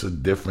makes a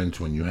difference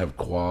when you have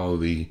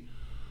quality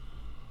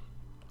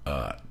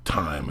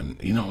time.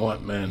 And you know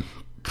what, man?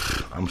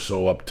 I'm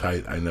so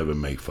uptight, I never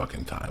make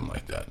fucking time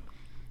like that.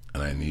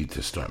 And I need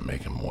to start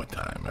making more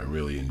time. I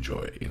really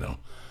enjoy it,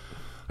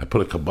 I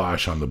put a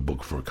kibosh on the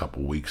book for a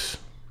couple weeks.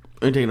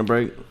 Are you taking a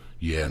break?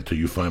 Yeah, until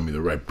you find me the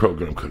right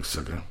program,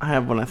 cooksucker. I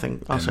have one, I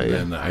think. I'll show you.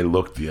 And then I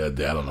looked the other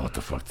day. I don't know what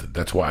the fuck.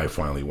 That's why I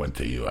finally went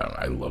to you.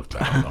 I looked.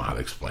 I don't know how to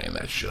explain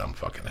that shit. I'm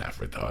fucking half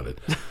retarded.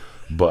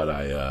 But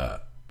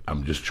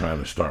I'm just trying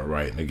to start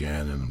writing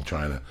again, and I'm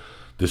trying to.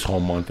 This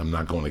whole month, I'm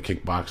not going to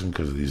kickboxing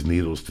because of these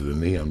needles to the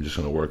knee. I'm just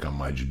going to work on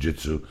my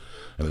jiu-jitsu.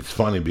 And it's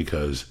funny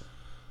because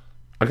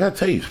I got to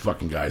tell you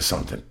fucking guys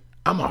something.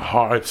 I'm a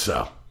hard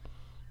sell.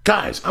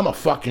 Guys, I'm a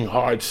fucking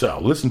hard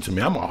sell. Listen to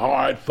me. I'm a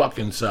hard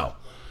fucking sell.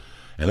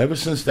 And ever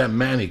since that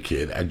Manny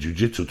kid at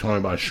jiu-jitsu told me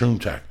about Shroom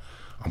Tech,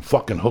 I'm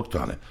fucking hooked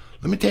on it.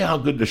 Let me tell you how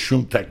good the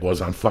Shroom Tech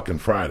was on fucking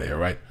Friday, all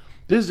right?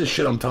 This is the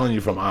shit I'm telling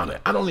you from on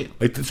it. I don't need,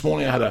 like this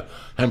morning I had a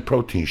hemp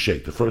protein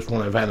shake, the first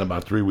one I've had in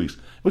about 3 weeks.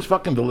 It was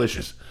fucking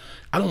delicious.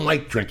 I don't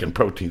like drinking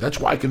protein. That's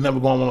why I can never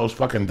go on one of those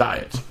fucking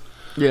diets.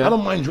 Yeah. I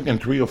don't mind drinking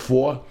 3 or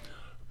 4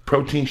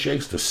 protein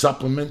shakes to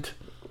supplement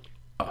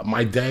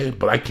my day,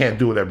 but I can't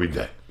do it every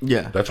day.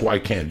 Yeah. That's why I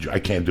can't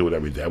do it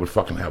every day. I would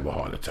fucking have a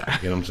heart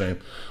attack. You know what I'm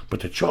saying?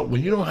 But the chalk,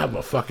 when you don't have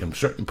a fucking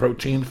certain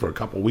protein for a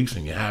couple of weeks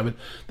and you have it,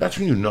 that's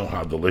when you know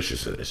how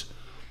delicious it is.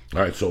 All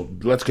right, so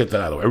let's get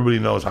that out of the way. Everybody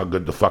knows how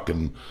good the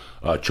fucking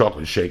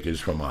chocolate shake is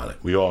from On It.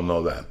 We all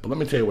know that. But let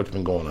me tell you what's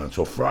been going on.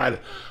 So Friday,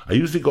 I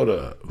usually go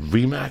to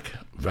VMAC,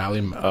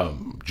 Valley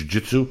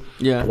Jiu-Jitsu,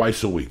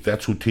 twice a week.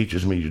 That's who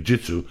teaches me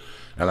jiu-jitsu.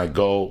 And I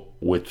go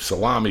with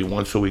Salami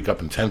once a week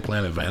up in 10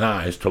 Planet Van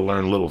Nuys to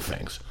learn little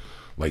things.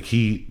 Like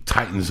he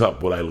tightens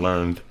up what I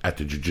learned at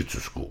the jiu-jitsu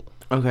school.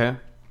 Okay.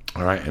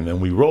 All right, and then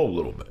we roll a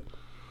little bit.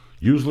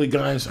 Usually,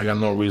 guys, I got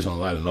no reason to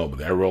lie to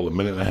nobody. I roll a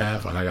minute and a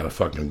half, and I got to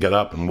fucking get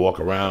up and walk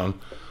around.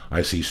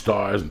 I see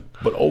stars.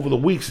 But over the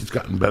weeks, it's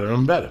gotten better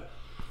and better.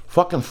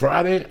 Fucking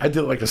Friday, I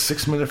did like a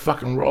 6-minute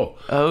fucking roll.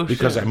 Oh,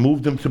 because shit. I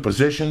moved them to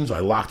positions. I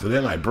locked it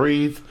in. I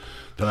breathed.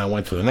 Then I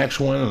went to the next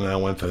one, and then I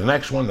went to the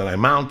next one. Then I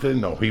mounted.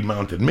 No, he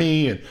mounted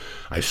me, and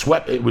I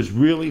swept. It was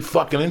really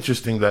fucking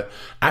interesting that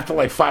after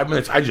like 5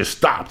 minutes, I just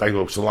stopped. I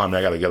go, Salami,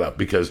 I got to get up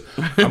because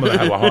I'm going to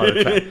have a heart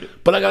attack.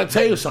 But I got to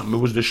tell you something. It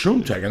was the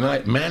Shroom Tech. And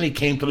then Manny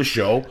came to the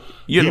show.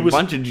 You had a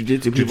bunch of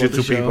jiu-jitsu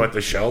people at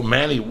the show.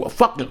 Manny,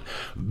 fucking,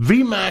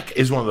 VMAC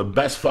is one of the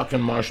best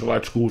fucking martial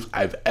arts schools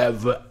I've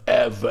ever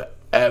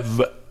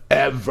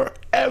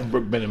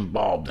been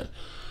involved in.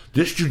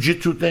 This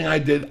jiu-jitsu thing I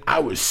did, I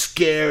was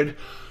scared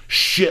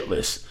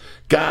shitless.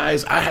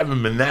 Guys, I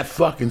haven't been that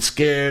fucking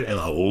scared in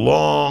a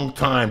long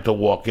time to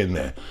walk in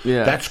there.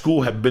 Yeah. That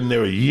school had been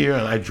there a year,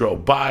 and I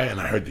drove by, and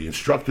I heard the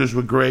instructors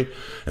were great,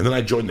 and then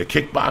I joined the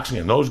kickboxing,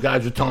 and those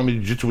guys were telling me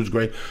jiu-jitsu was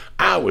great.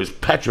 I was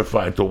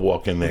petrified to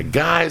walk in there.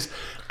 Guys,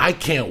 I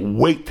can't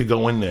wait to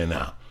go in there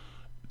now.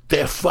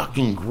 They're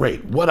fucking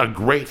great. What a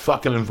great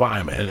fucking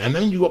environment. And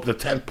then you go up to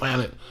 10th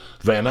Planet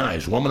Van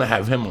Nuys. Well, I'm going to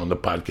have him on the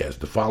podcast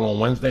the following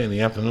Wednesday in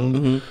the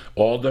afternoon.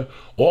 Mm-hmm.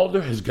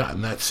 Alder has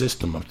gotten that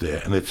system up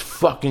there, and it's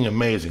fucking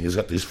amazing. He's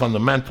got these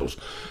fundamentals.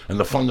 And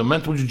the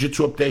fundamental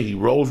jiu-jitsu up there, he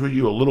rolls with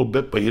you a little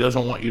bit, but he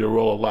doesn't want you to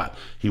roll a lot.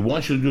 He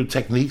wants you to do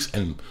techniques,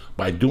 and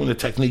by doing the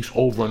techniques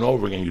over and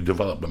over again, you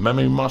develop a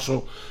memory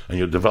muscle, and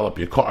you develop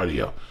your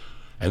cardio.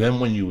 And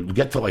then when you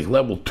get to like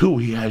level 2,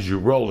 he has you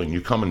rolling.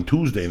 You come in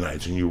Tuesday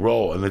nights and you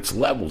roll, and it's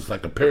levels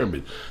like a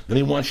pyramid. Then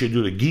he wants you to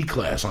do the gi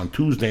class on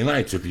Tuesday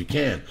nights if you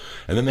can.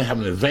 And then they have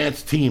an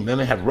advanced team. Then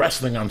they have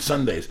wrestling on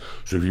Sundays.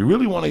 So if you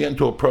really want to get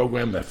into a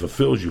program that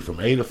fulfills you from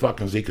A to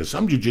fucking Z, because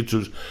some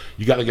jiu-jitsus,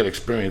 you got to get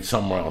experience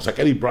somewhere else. Like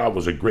Eddie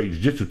Bravo's a great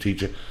jiu-jitsu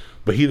teacher,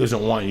 but he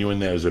doesn't want you in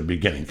there as a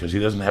beginning because he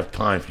doesn't have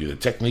time for you. The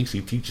techniques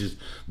he teaches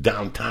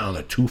downtown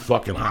are too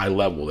fucking high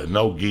level. They're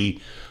no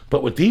gi.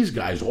 But with these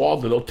guys,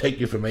 they'll take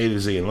you from A to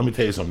Z. And let me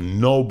tell you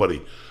something,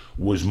 nobody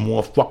was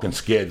more fucking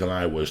scared than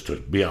I was to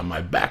be on my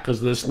back because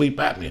of the sleep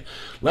apnea.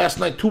 Last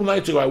night, 2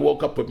 nights ago, I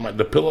woke up with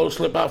the pillow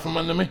slip out from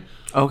under me.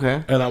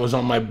 Okay. And I was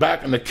on my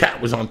back, and the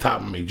cat was on top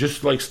of me,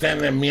 just like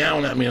standing there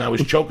meowing at me, and I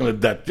was choking to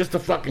death. Just a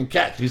fucking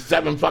cat. She's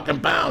 7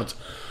 fucking pounds.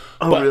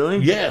 Oh, really?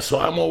 Yeah, so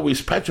I'm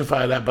always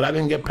petrified of that, but I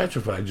didn't get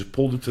petrified. I just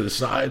pulled it to the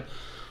side.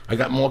 I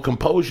got more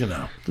composure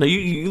now. No,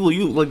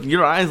 you like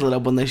your eyes lit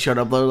up when they showed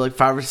up. There were like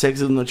 5 or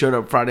 6 of them that showed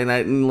up Friday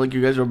night, and like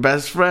you guys were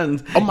best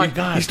friends. Oh my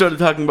god! You started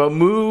talking about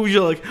moves.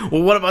 You're like,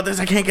 well, what about this?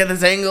 I can't get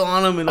this angle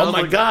on him. And oh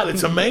my god,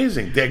 it's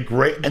amazing. They're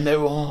great, and they're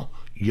all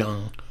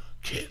young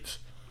kids.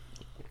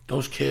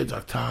 Those kids,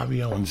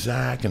 Octavio and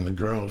Zach, and the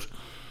girls,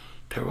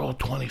 they're all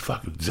 20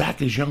 fucking.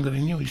 Zach is younger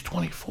than you. He's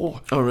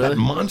 24. Oh really? That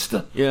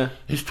monster, yeah,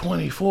 is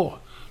 24.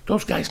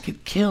 Those guys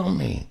could kill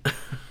me.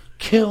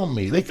 Kill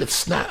me. They could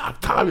snap.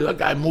 Octavio, that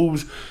guy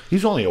moves.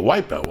 He's only a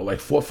white belt with like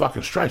 4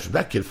 fucking stripes. But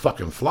that kid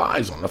fucking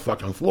flies on the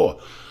fucking floor.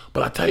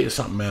 But I tell you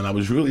something, man. I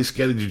was really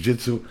scared of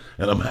jiu-jitsu,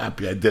 and I'm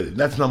happy I did it.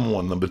 That's number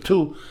 1. Number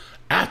 2,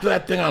 after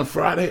that thing on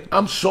Friday,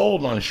 I'm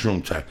sold on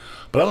Shroom Tech.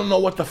 But I don't know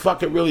what the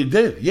fuck it really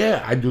did.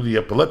 Yeah, I do the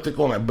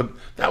elliptical, but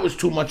that was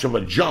too much of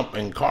a jump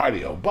in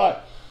cardio.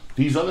 But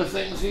these other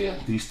things here,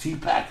 these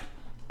T-Pack,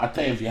 I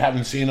tell you, if you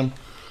haven't seen them,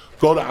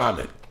 go to On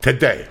It.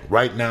 Today,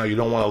 right now, you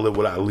don't want to live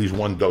without at least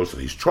 1 dose of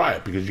these. Try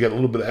it because you get a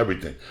little bit of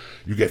everything.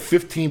 You get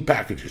 15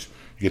 packages.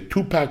 You get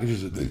 2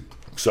 packages a day.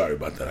 Sorry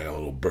about that. I got a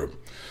little burp.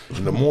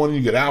 In the morning,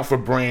 you get Alpha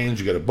Brains.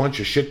 You get a bunch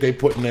of shit they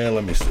put in there.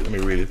 Let me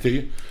read it to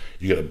you.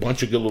 You get a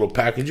bunch of good little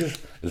packages.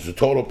 It's a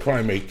total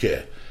primate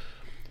care.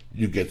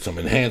 You get some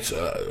enhanced,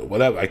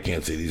 whatever. I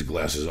can't say these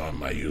glasses aren't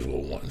my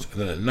usual ones.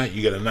 And then at night,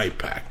 you get a night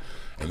pack.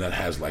 And that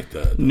has like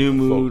the New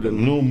Mood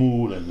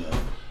and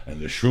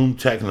the Shroom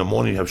Tech. In the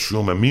morning, you have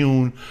Shroom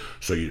Immune.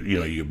 So,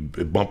 you're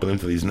bumping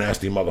into these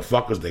nasty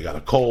motherfuckers. They got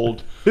a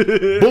cold.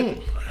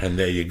 Boom. And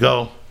there you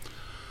go.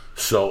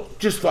 So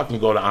just fucking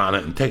go to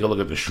Onnit and take a look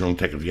at the Shroom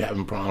Tech if you're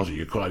having problems with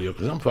your cardio,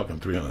 because I'm fucking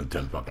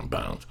 310 fucking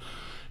pounds.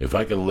 If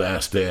I could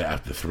last there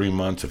after 3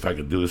 months, if I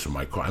could do this with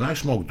my car, and I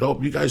smoke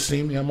dope, you guys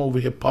see me? I'm over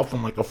here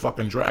puffing like a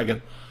fucking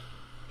dragon.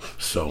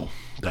 So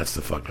that's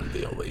the fucking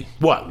deal, Lee.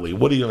 What, Lee?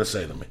 What are you gonna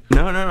say to me?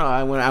 No.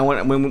 I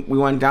went when we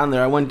went down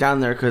there. I went down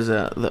there because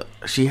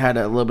she had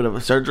a little bit of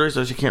a surgery,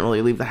 so she can't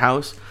really leave the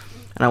house.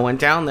 And I went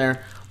down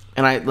there,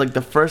 and I like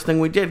the first thing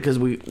we did because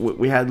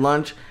we had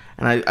lunch.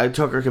 And I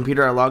took her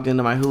computer. I logged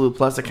into my Hulu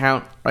Plus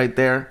account right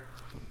there,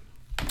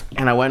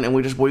 and I went and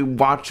we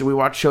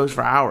watched shows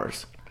for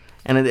hours,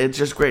 and it's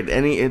just great.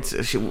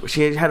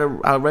 She had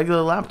a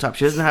regular laptop.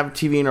 She doesn't have a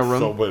TV in her room.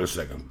 So wait a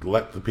second.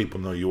 Let the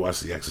people know you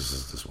watched The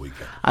Exorcist this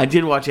weekend. I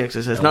did watch The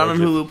Exorcist, And not on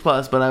Hulu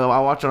Plus, but I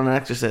watched it on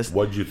Exorcist.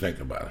 What did you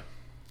think about it?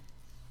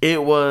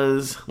 It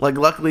was like,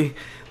 luckily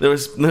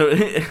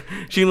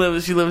she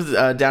lives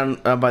down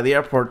by the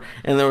airport,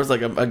 and there was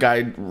like a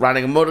guy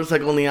riding a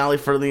motorcycle in the alley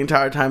for the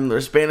entire time.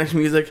 There's Spanish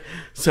music,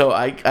 so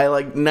I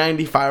like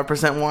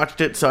 95%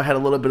 watched it. So I had a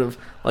little bit of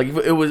like,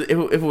 if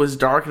it was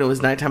dark and it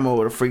was nighttime, I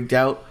would have freaked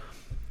out.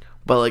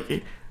 But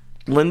like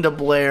Linda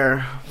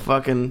Blair,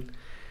 fucking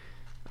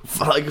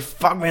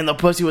fuck me in the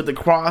pussy with the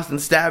cross and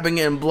stabbing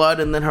it in blood,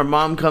 and then her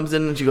mom comes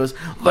in and she goes,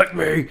 "Lick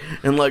me,"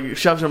 and like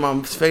shoves her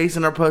mom's face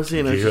in her pussy.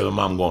 And Did you hear the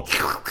mom going?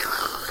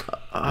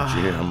 Did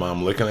you hear her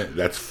mom licking it?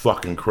 That's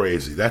fucking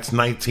crazy. That's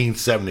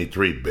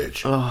 1973,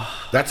 bitch.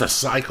 That's a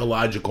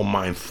psychological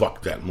mind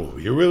fuck, that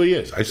movie. It really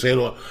is. I say it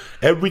all.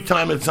 Every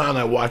time it's on,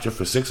 I watch it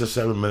for 6 or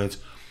 7 minutes,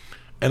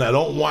 and I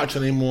don't watch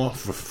anymore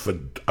for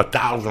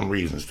 1,000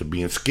 reasons. To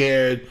being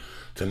scared,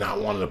 to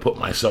not wanting to put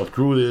myself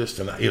through this,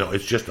 to not,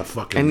 it's just a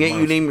fucking. And yet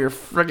monster. you name your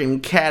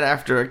friggin' cat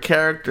after a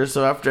character,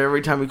 so after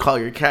every time you call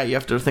your cat, you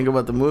have to think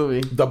about the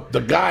movie. The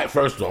guy,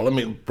 first of all, let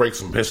me break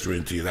some history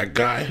into you. That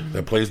guy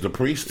that plays the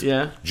priest,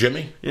 Yeah.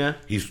 Jimmy, Yeah.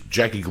 he's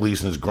Jackie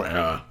Gleason's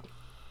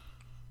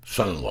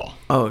son-in-law.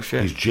 Oh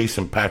shit. He's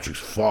Jason Patrick's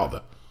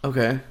father.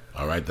 Okay.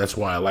 All right, that's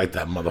why I like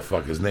that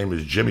motherfucker. His name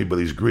is Jimmy, but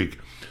he's Greek,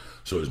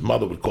 so his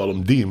mother would call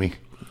him Demi.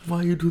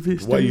 Why you do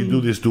this? Why you do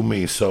this to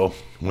me? So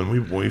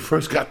when we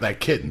first got that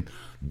kitten,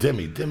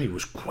 Demi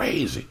was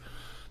crazy.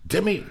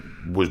 Demi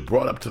was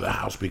brought up to the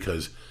house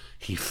because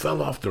he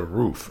fell off the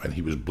roof and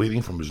he was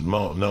bleeding from his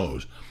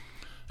nose,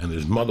 and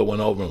his mother went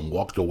over and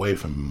walked away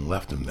from him and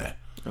left him there.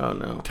 Oh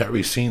no.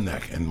 Terry seen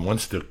that, and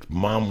once the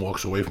mom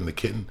walks away from the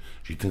kitten,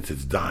 she thinks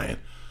it's dying.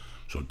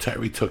 So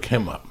Terry took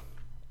him up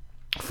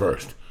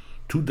first.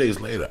 2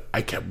 days later,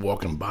 I kept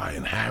walking by,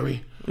 and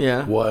Harry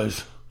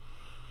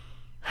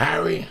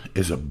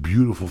is a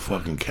beautiful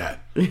fucking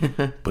cat,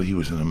 but he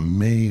was an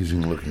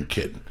amazing looking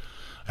kitten.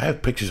 I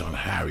have pictures on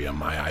Harry on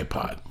my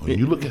iPod. When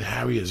you look at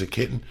Harry as a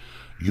kitten,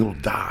 you'll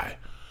die.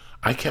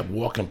 I kept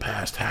walking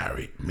past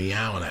Harry,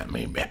 meowing at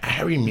me.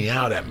 Harry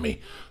meowed at me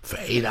for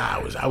 8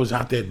 hours. I was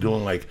out there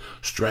doing like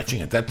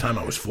stretching. At that time,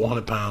 I was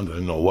 400 pounds. I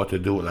didn't know what to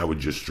do, and I would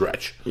just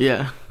stretch.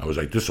 Yeah. I was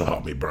like, this will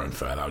help me burn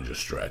fat. I'll just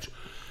stretch.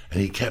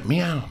 And he kept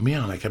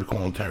meowing. I kept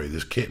calling Terry,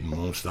 this kitten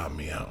won't stop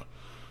meowing.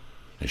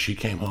 And she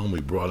came home,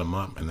 we brought him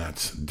up, and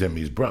that's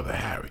Demi's brother,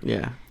 Harry.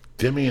 Yeah.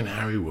 Demi and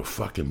Harry were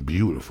fucking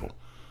beautiful,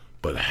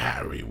 but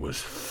Harry was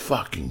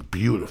fucking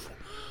beautiful.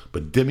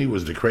 But Demi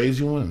was the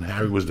crazy one, and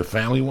Harry was the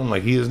family one,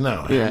 like he is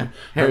now. Yeah,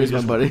 Harry's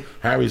my buddy.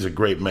 Harry's a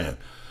great man.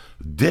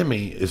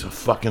 Demi is a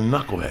fucking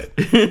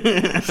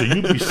knucklehead. So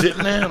you'd be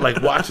sitting there,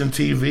 like, watching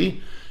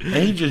TV, and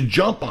he'd just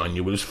jump on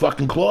you with his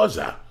fucking claws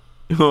out.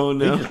 Oh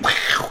no. He'd just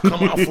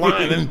come out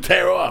flying and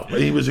tear off.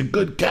 But he was a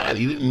good cat.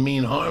 He didn't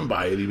mean harm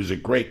by it. He was a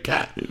great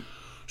cat.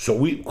 So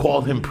we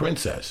called him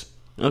Princess.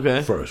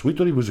 Okay. First. We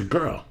thought he was a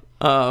girl.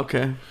 Oh,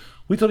 okay.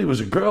 We thought he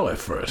was a girl at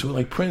first. We were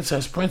like,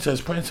 Princess,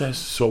 Princess, Princess.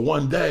 So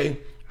one day,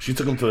 she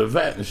took him to the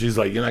vet, and she's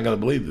like, you're not going to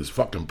believe this.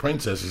 Fucking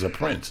Princess is a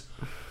prince.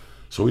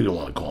 So we didn't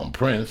want to call him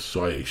Prince.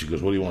 So she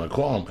goes, what do you want to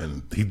call him?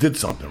 And he did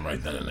something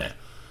right then and there.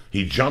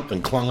 He jumped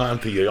and clung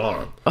onto your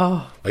arm.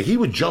 Oh. Like he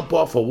would jump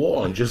off a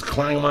wall and just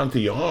climb onto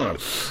your arm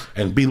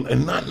and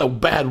not in a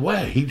bad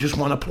way. He just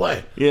want to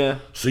play. Yeah.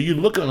 So you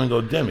look at him and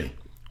go, Demi,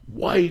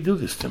 why you do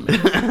this to me?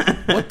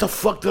 What the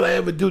fuck did I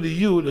ever do to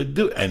you to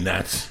do? And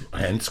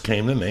hence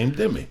came the name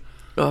Demi.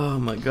 Oh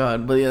my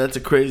god. But yeah, that's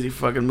a crazy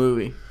fucking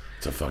movie.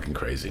 It's a fucking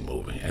crazy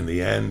movie. And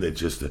the end, it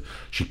just,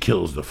 she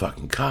kills the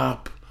fucking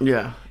cop.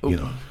 Yeah. You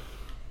know.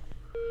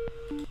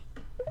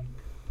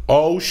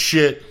 Oh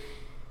shit.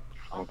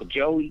 Uncle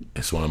Joey.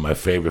 It's one of my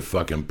favorite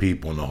fucking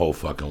people in the whole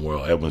fucking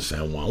world, Edwin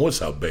San Juan.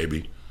 What's up,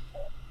 baby?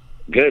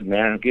 Good,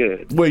 man.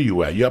 Good. Where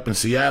you at? You up in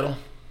Seattle?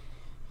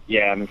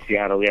 Yeah, I'm in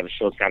Seattle. We had a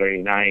show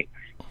Saturday night.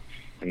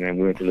 And then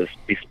we went to this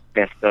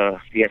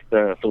Fiesta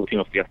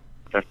Filipino Fiesta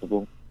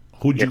Festival.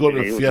 Who'd you go to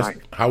the Yesterday, it was Fiesta?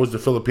 nice. How was the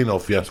Filipino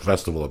Fiesta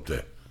Festival up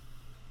there?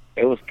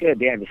 It was good.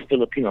 They had this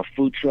Filipino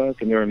food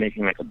truck, and they were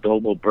making like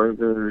adobo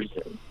burgers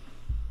and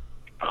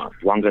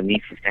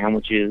longanisa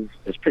sandwiches.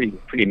 It was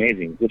pretty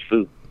amazing. Good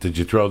food. Did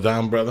you throw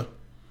down, brother?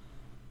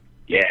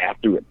 Yeah, I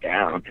threw it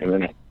down, and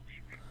then I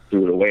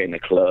threw it away in the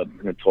club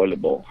in the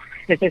toilet bowl.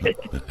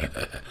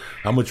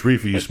 How much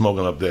reefer you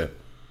smoking up there?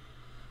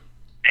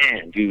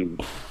 Man,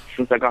 dude,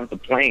 since I got off the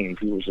plane,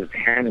 people were just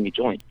handing me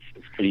joints.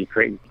 It's pretty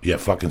crazy. Yeah,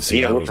 fucking We're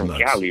Seattle's from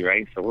nuts. Cali,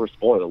 right? So we're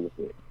spoiled with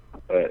it.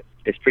 But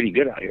it's pretty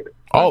good out here.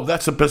 Oh,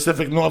 that's the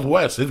Pacific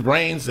Northwest. It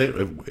rains.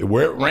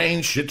 Where it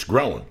rains, shit's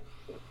growing.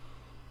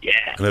 Yeah.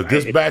 And if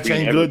this it's batch pretty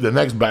ain't heavy. good, the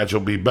next batch will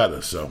be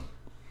better. So,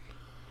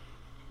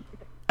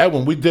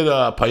 Edwin, we did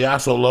a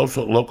Payaso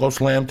Loco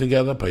Slam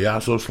together.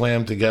 Payaso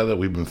Slam together.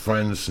 We've been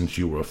friends since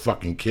you were a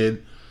fucking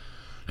kid.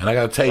 And I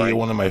got to tell you, Right. you're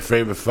one of my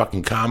favorite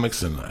fucking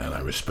comics, and I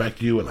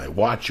respect you, and I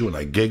watch you, and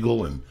I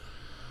giggle, and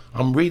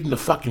I'm reading the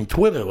fucking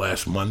Twitter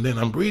last Monday, and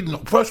I'm reading.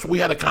 First, we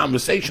had a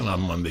conversation on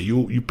Monday.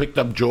 You picked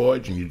up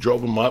George, and you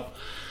drove him up,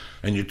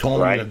 and you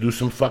told Right. me to do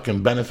some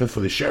fucking benefit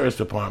for the sheriff's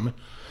department.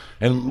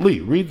 And Lee,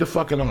 read the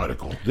fucking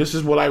article. This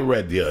is what I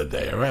read the other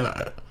day. All right?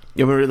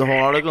 You want me to read the whole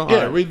article? Yeah,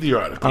 All right. read the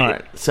article. All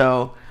right.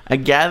 So, a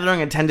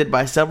gathering attended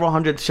by several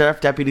hundred sheriff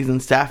deputies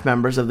and staff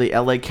members of the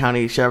LA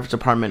County Sheriff's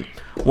Department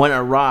went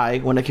awry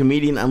when a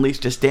comedian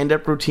unleashed a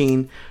stand-up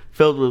routine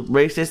filled with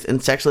racist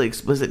and sexually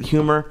explicit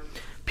humor,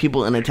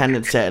 people in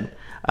attendance said.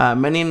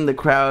 Many in the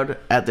crowd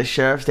at the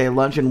Sheriff's Day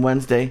luncheon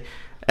Wednesday,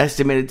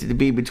 estimated to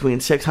be between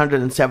 600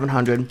 and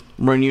 700,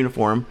 were in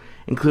uniform,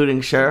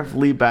 including Sheriff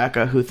Lee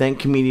Baca, who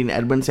thanked comedian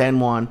Edwin San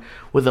Juan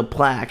with a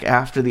plaque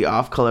after the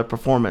off-color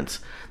performance,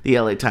 the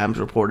LA Times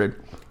reported.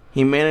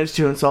 He managed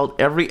to insult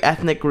every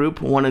ethnic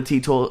group, one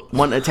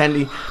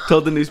attendee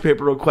told the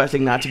newspaper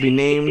requesting not to be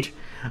named.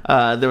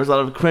 There was a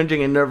lot of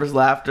cringing and nervous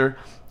laughter.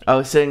 I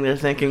was sitting there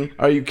thinking,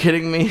 are you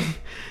kidding me?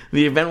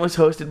 The event was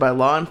hosted by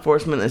Law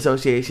Enforcement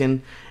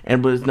Association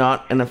and was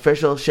not an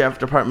official Sheriff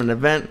Department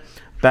event.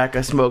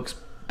 Baca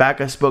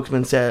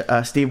spokesman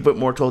said, Steve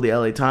Whitmore told the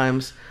LA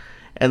Times,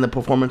 and the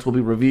performance will be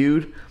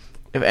reviewed.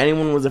 If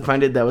anyone was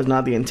offended, that was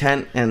not the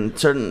intent, and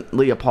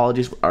certainly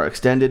apologies are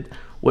extended,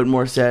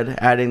 Whitmore said,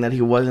 adding that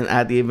he wasn't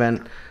at the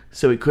event,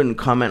 so he couldn't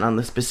comment on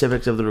the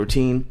specifics of the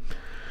routine.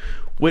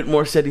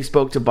 Whitmore said he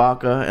spoke to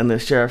Baca, and the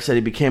sheriff said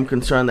he became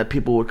concerned that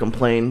people would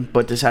complain,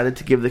 but decided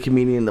to give the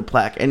comedian the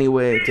plaque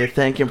anyway to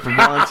thank him for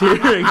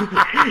volunteering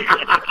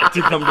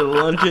to come to the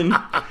luncheon.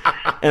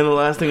 And the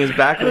last thing is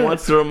Baca,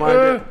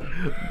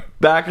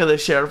 the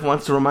sheriff,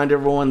 wants to remind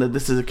everyone that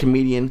this is a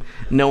comedian.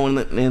 No one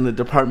in the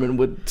department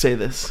would say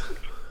this.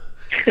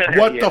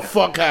 What Yeah. the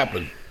fuck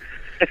happened?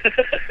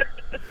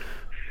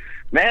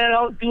 Man,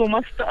 I was doing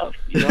my stuff.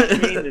 You know what I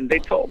mean? And they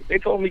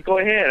told me go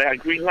ahead. I had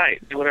green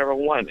light. Do whatever I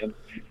want. And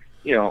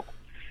you know,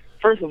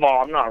 first of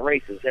all, I'm not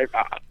racist.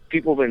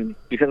 People have been,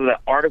 because of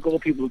that article,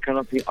 people have come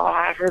up to me. Oh,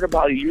 I've heard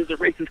about you. You're the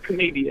racist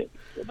comedian.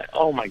 I'm like,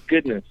 oh my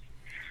goodness.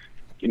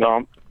 You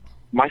know,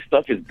 my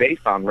stuff is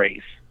based on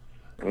race.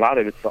 A lot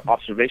of it's the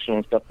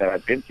observational stuff that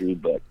I've been through,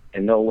 but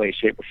in no way,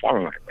 shape, or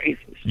form am I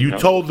racist. You know?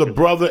 told the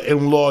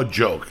brother-in-law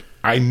joke.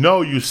 I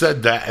know you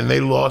said that, and they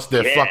lost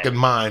their Yeah. fucking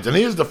minds. And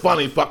here's the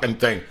funny fucking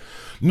thing.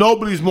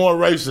 Nobody's more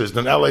racist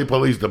than LA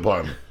Police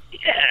Department.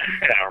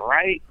 Yeah,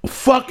 right?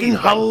 Fucking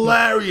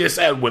hilarious,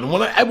 Edwin.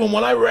 When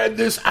I read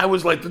this, I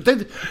was like,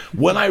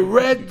 when I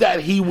read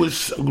that he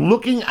was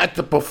looking at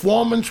the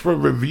performance for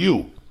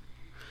review,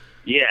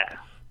 Yeah.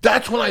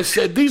 that's when I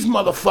said, these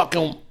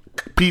motherfucking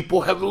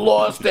people have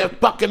lost their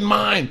fucking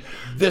mind.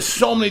 There's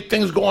so many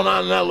things going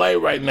on in LA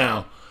right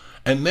now.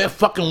 And they're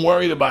fucking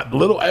worried about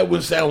little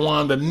Edwin San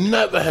Juan that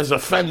never has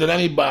offended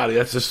anybody.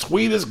 That's the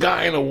sweetest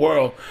guy in the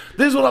world.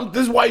 This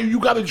is why you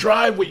got to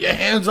drive with your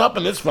hands up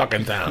in this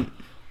fucking town.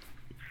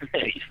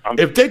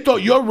 If they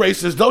thought you're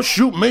racist, they'll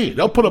shoot me.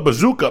 They'll put a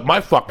bazooka up my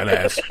fucking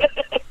ass.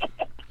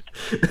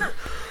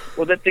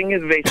 Well, the thing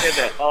is, they said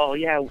that, oh,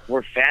 yeah,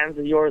 we're fans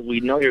of yours.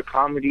 We know your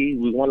comedy.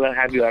 We want to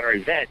have you at our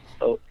event.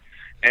 So,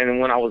 and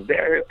when I was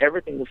there,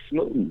 everything was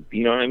smooth.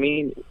 You know what I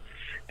mean?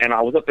 And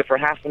I was up there for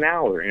half an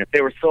hour. And if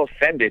they were so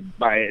offended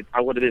by it,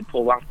 I would have been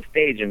pulled off the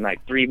stage in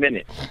like 3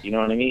 minutes. You know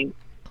what I mean?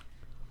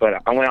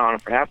 But I went on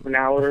for half an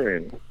hour,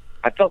 and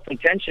I felt some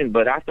tension.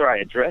 But after I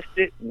addressed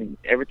it, and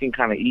everything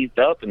kind of eased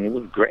up, and it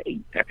was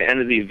great. At the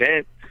end of the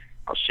event,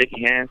 I was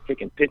shaking hands,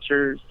 taking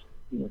pictures.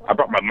 I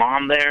brought my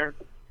mom there.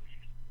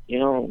 You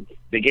know,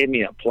 they gave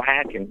me a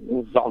plaque, and it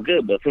was all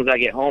good. But as soon as I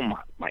get home,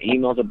 my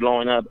emails are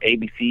blowing up.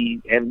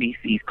 ABC,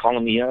 NBC's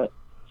calling me up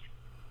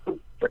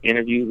for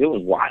interviews. It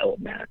was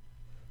wild, man.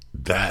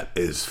 That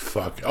is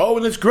fuck. Oh,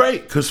 and it's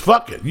great, because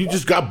fuck it. You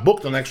just got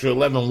booked an extra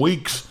 11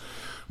 weeks.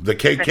 The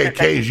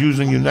KKK is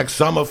using you next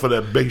summer for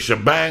their big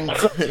shebang.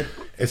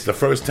 It's the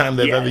first time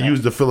they've ever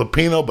used a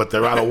Filipino, but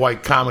they're out of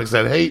white comics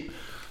that hate.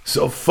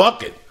 So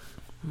fuck it.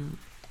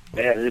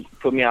 Yeah, it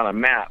put me on a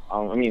map.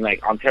 I mean,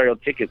 like Ontario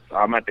tickets.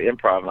 I'm at the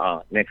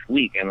Improv next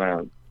week, and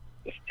the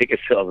ticket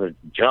sales are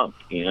jumped.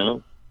 You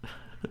know,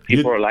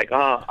 people are like,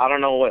 "Oh, I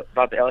don't know what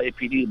about the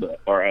LAPD,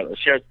 or the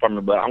sheriff's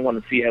department, but I'm going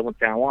to see Edwin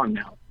San Juan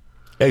now."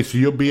 Hey, so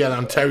you'll be at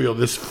Ontario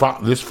this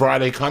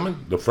Friday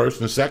coming, the 1st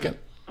and 2nd?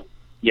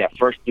 Yeah,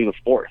 1st through the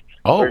 4th.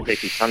 Oh, Thursday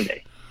through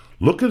Sunday.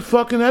 Look at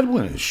fucking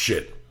Edwin and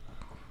shit.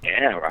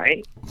 Yeah,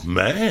 right?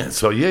 Man,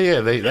 so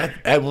that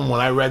Edwin,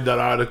 when I read that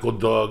article,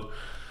 dog,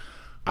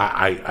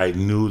 I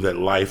knew that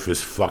life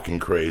is fucking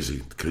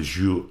crazy because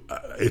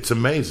it's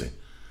amazing.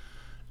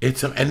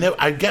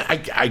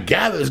 I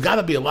gather there's got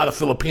to be a lot of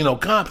Filipino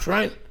cops,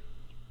 right?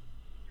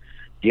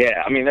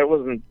 Yeah, I mean, there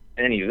wasn't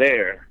any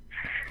there.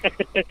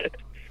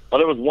 Well,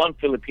 there was one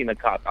Filipino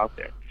cop out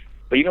there.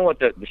 But you know what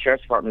the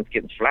sheriff's department's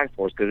getting flagged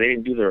for is because they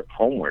didn't do their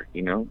homework,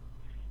 you know?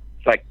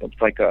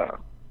 It's like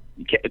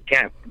you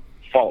can't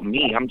fault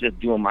me. I'm just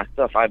doing my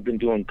stuff. I've been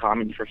doing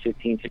comedy for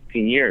 15,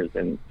 16 years,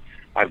 and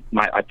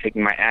I've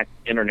taken my act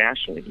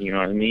internationally, you know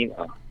what I mean?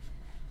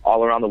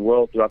 All around the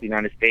world, throughout the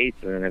United States,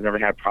 and I've never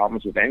had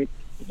problems with anything,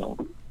 you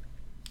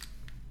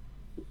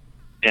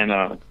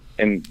know?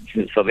 And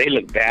so they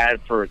look bad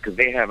because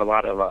they have a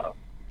lot of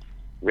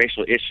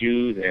racial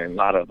issues and a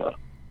lot of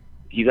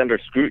he's under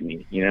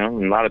scrutiny, you know,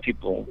 and a lot of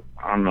people,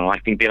 I don't know, I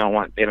think they don't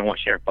want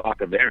Sheriff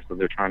Baca there, so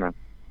they're trying to.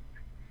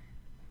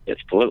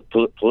 It's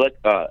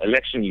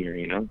election year,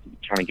 you know,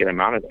 trying to get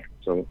him out of there.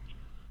 So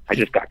I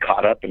just got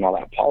caught up in all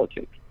that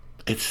politics.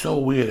 It's so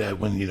weird that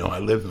when, you know, I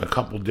lived in a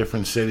couple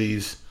different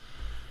cities.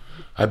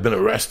 I've been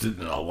arrested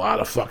in a lot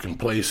of fucking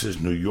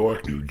places, New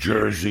York, New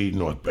Jersey,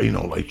 I've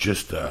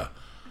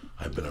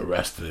been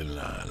arrested in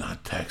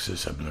not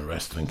Texas. I've been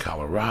arrested in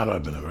Colorado.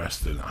 I've been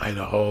arrested in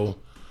Idaho.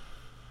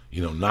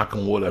 You know, knock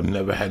on wood, I've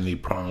never had any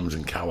problems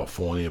in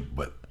California,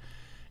 but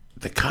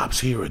the cops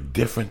here are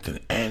different than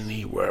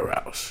anywhere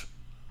else.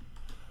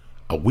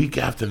 A week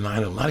after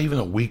 9/11, not even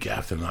a week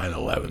after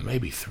 9/11,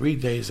 maybe 3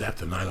 days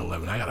after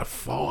 9/11, I got a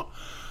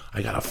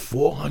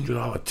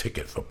 $400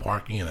 ticket for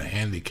parking in a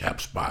handicap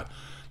spot.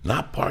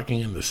 Not parking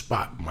in the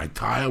spot. My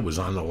tire was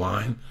on the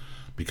line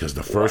because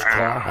the first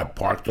car had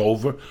parked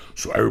over,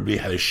 so everybody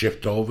had to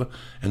shift over.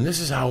 And this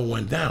is how it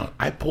went down.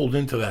 I pulled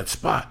into that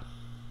spot,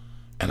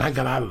 and I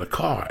got out of the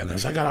car. And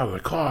as I got out of the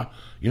car,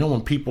 you know,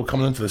 when people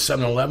coming into the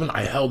 7-Eleven,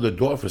 I held the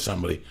door for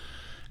somebody.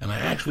 And I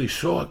actually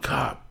saw a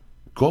cop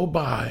go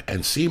by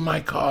and see my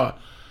car,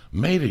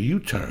 made a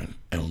U-turn,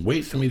 and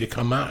wait for me to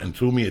come out and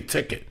threw me a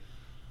ticket.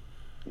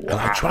 And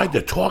I tried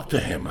to talk to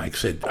him. I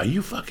said, are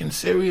you fucking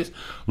serious?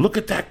 Look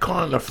at that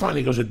car in the front.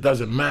 He goes, it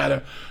doesn't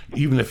matter,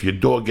 even if your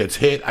door gets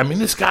hit. I mean,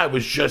 this guy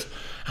was just,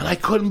 and I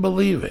couldn't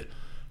believe it.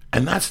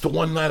 And that's the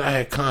one night I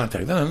had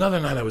contact. Then another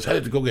night I was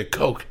headed to go get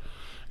Coke,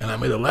 and I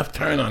made a left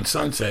turn on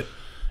Sunset,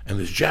 and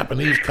this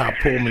Japanese cop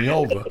pulled me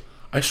over.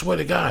 I swear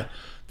to God,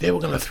 they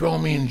were going to throw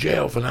me in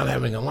jail for not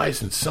having a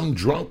license. Some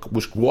drunk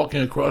was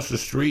walking across the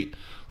street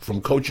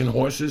from coaching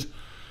horses,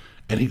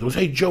 and he goes,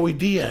 hey, Joey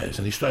Diaz.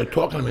 And he started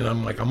talking to me, and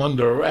I'm like, I'm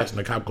under arrest. And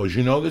the cop goes,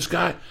 you know this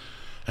guy?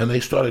 And they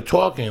started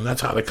talking, and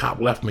that's how the cop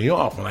left me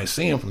off. And I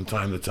see him from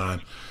time to time.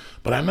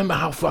 But I remember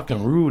how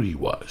fucking rude he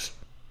was.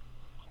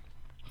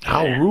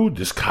 How rude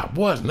this cop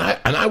was. And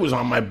I was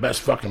on my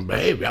best fucking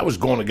behavior. I was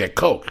going to get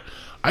Coke.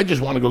 I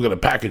just wanted to go get a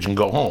package and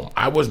go home.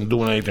 I wasn't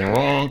doing anything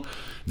wrong.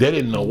 They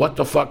didn't know what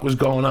the fuck was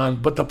going on.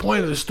 But the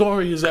point of the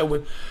story is that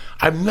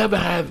I've never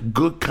had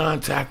good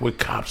contact with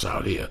cops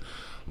out here.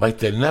 Like,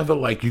 they're never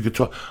like you could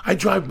talk. I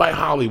drive by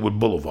Hollywood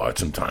Boulevard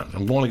sometimes.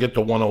 I'm going to get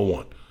to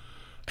 101.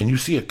 And you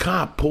see a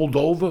cop pulled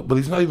over, but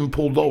he's not even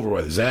pulled over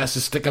right. His ass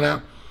is sticking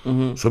out.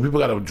 Mm-hmm. So people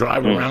got to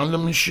drive around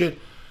him and shit.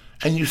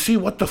 And you see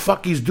what the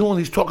fuck he's doing.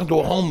 He's talking to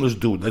a homeless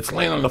dude that's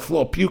laying on the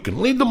floor puking.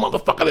 Leave the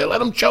motherfucker there.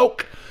 Let him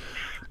choke.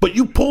 But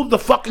you pulled the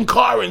fucking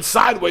car in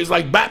sideways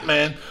like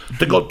Batman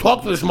to go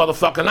talk to this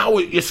motherfucker. Now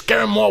you're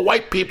scaring more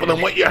white people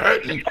than what you're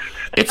hurting.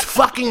 It's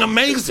fucking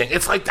amazing.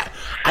 It's like that.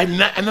 And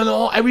then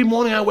every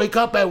morning I wake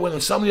up when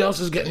somebody else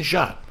is getting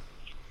shot.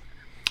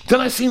 Then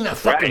I seen that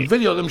fucking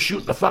video of them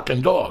shooting the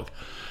fucking dog.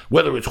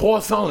 Whether it's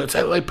Hawthorne, it's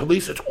LA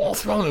police, it's all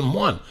thrown in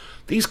one.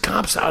 These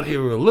cops out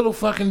here are a little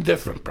fucking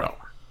different, bro.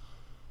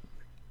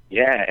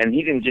 Yeah, and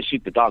he didn't just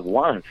shoot the dog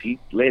once. He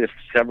laid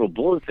several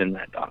bullets in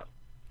that dog.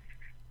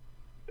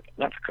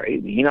 That's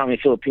crazy. You know how many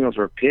Filipinos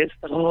were pissed?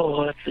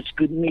 Oh, that's such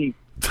good meat.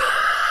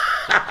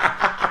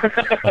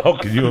 Oh,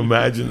 can you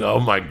imagine? Oh,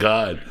 my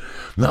God.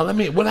 Now,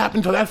 what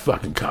happened to that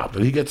fucking cop?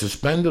 Did he get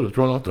suspended or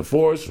thrown off the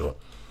force? Or?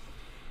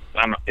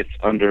 It's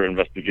under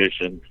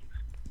investigation.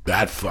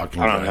 That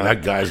fucking guy.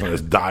 That guy's going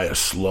to die of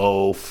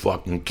slow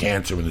fucking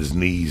cancer in his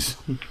knees.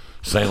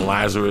 St.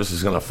 Lazarus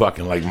is going to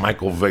fucking, like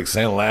Michael Vick,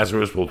 St.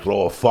 Lazarus will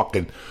throw a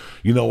fucking,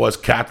 you know, us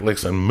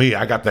Catholics and me,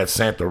 I got that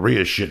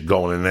Santeria shit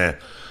going in there.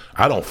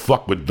 I don't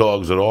fuck with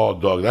dogs at all,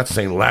 dog. That's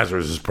St.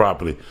 Lazarus'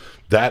 property.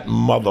 That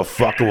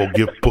motherfucker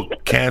will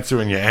put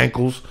cancer in your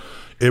ankles.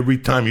 Every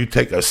time you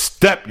take a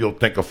step, you'll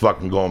think of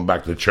fucking going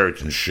back to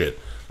church and shit.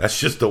 That's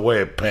just the way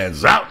it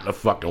pans out in the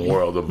fucking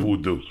world of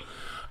voodoo.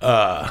 Look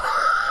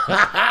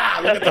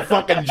at the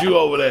fucking Jew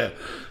over there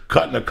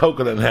cutting a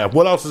coconut in half.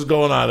 What else is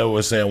going on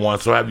over San Juan?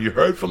 So have you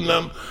heard from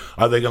them?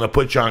 Are they going to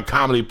put you on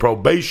comedy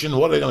probation?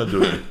 What are they going to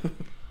do?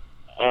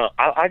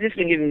 I just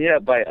been getting hit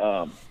up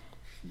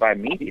by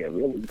media,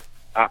 really.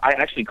 I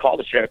actually called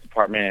the sheriff's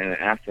department and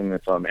asked them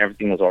if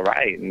everything was all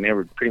right, and they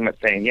were pretty much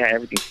saying, yeah,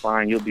 everything's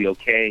fine, you'll be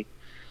okay.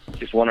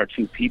 just one or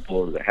two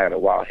people that had a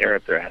wild hair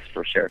up there asked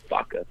for Sheriff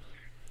Baca.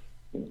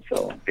 And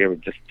so they were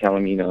just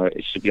telling me,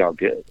 it should be all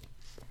good.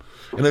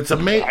 And it's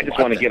amazing. I just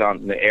want to get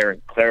on the air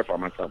and clarify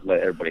myself, let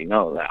everybody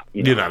know that.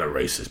 You're not a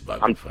racist,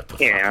 buddy. I'm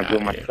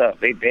doing my stuff.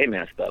 They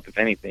messed up. If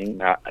anything,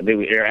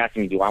 they're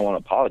asking me, do I want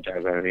to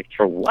apologize? I mean,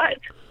 for what?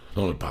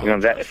 Don't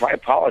apologize. That if I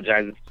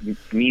apologize,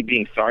 it's me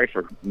being sorry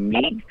for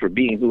me for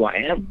being who I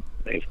am.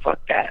 Fuck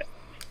that.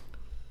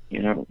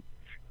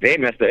 They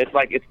messed up. It's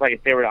like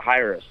if they were to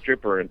hire a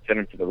stripper and send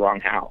her to the wrong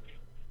house,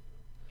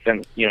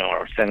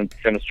 or send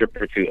a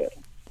stripper to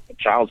a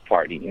child's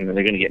party, and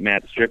they're going to get mad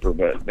at the stripper,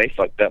 but they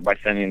fucked up by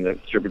sending the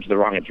stripper to the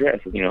wrong address.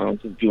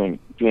 Just doing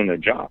their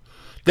job.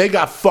 They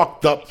got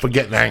fucked up for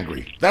getting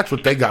angry. That's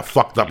what they got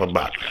fucked up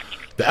about.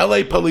 The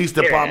L.A. Police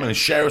Department and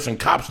sheriffs and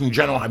cops in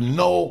general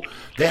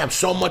they have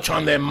so much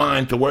on their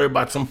mind to worry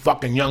about some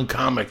fucking young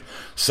comic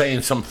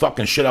saying some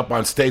fucking shit up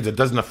on stage that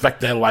doesn't affect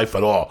their life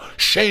at all.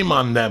 Shame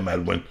on them,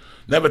 Edwin.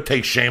 Never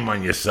take shame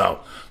on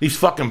yourself. These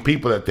fucking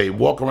people that they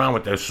walk around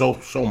with, they're so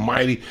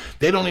mighty.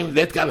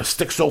 They've got to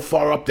stick so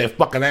far up their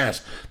fucking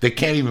ass, they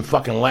can't even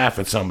fucking laugh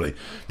at somebody.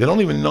 They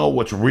don't even know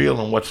what's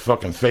real and what's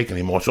fucking fake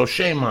anymore. So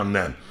shame on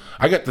them.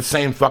 I got the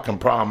same fucking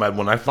problem, Ed,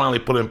 when I finally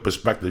put it in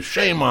perspective.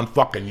 Shame on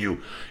fucking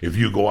you if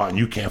you go out and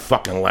you can't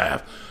fucking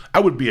laugh. I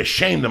would be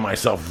ashamed of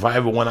myself if I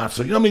ever went out.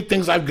 So you know how many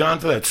things I've gone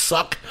to that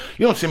suck?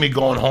 You don't see me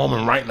going home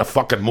and writing a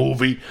fucking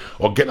movie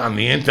or getting on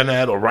the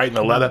internet or writing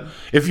a letter.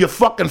 If you're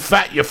fucking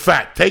fat, you're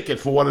fat. Take it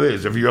for what it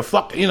is. If you're a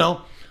fucking,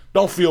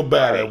 don't feel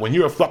bad at when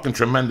you're a fucking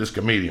tremendous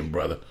comedian,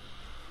 brother.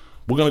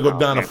 We're going to go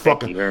down to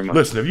fucking...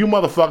 Listen, if you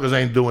motherfuckers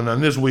ain't doing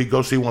nothing this week,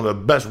 go see one of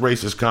the best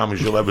racist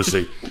comedies you'll ever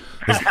see.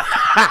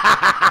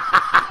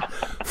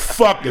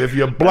 Fuck it. If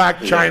you're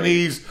black,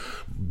 Chinese,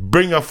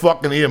 bring your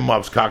fucking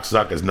earmuffs,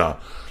 cocksuckers. No.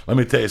 Let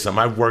me tell you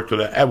something. I've worked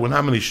with Edwin.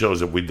 How many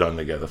shows have we done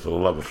together, for the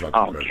love of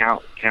fucking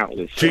Christ?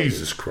 Countless shows.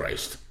 Jesus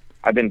Christ.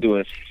 I've been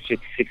doing this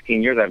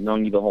 16 years. I've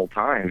known you the whole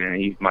time, man.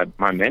 You're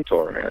my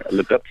mentor. I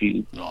look up to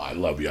you. No, I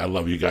love you. I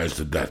love you guys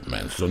to death,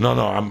 man. So,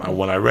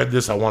 when I read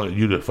this, I wanted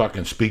you to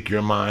fucking speak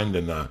your mind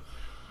and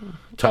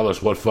tell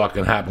us what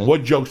fucking happened.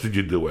 What jokes did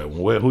you do,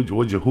 Edwin?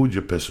 Who'd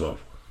you piss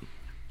off?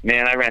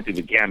 Man, I ran through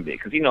the gambit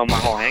because, my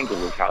whole angle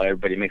was how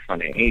everybody makes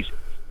fun of Asians.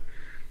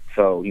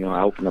 So,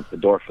 I opened up the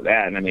door for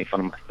that, and I made fun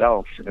of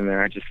myself. And then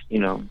I just,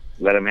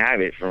 let them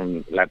have it,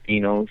 from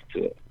Latinos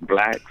to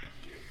blacks,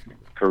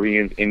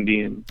 Koreans,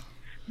 Indians.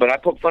 But I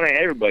poke fun at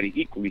everybody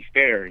equally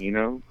fair,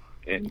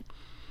 and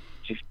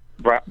just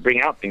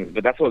bring out things.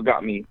 But that's what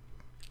got me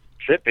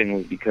tripping,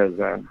 was because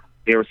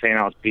they were saying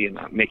I was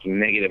making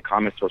negative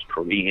comments towards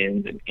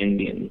Koreans and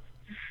Indians.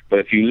 But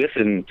if you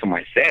listen to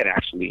my set,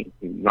 actually,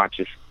 not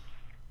just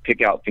pick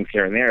out things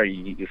here and there,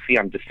 you see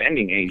I'm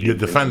defending Asians. You're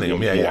defending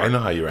them, yeah. I know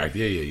how you act.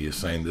 Yeah. You're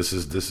saying this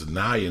is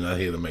now. You're not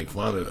here to make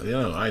fun of it.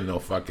 I know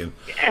fucking.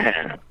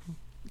 Yeah.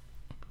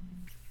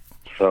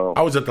 So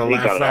I was at the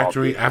Laugh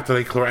Factory after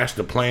they crashed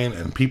the plane,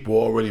 and people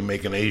were already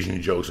making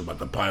Asian jokes about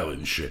the pilot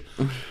and shit.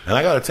 And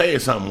I got to tell you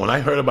something. When I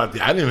heard about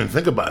I didn't even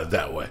think about it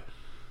that way.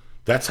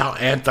 That's how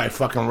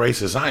anti-fucking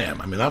racist I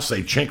am. I mean, I'll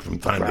say chink from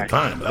time to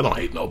time, but I don't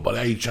hate nobody.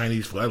 I eat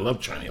Chinese food. I love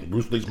Chinese.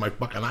 Bruce Lee's my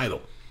fucking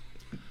idol.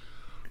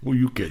 Who are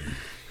you kidding?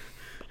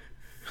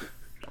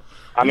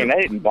 I mean,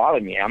 that didn't bother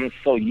me. I'm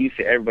so used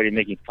to everybody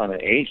making fun of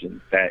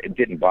Asians that it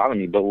didn't bother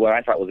me. But what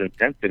I thought was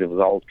insensitive was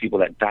all those people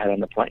that died on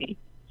the plane.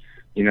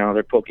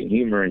 They're poking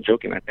humor and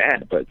joking at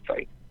that, but it's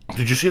like...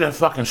 Did you see that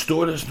fucking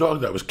stewardess,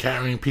 dog, that was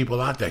carrying people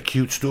out? That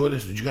cute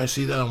stewardess? Did you guys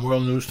see that on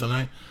World News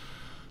tonight?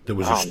 There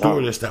was a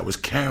stewardess that was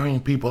carrying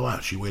people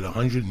out. She weighed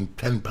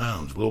 110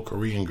 pounds. Little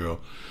Korean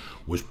girl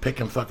was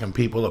picking fucking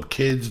people up,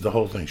 kids, the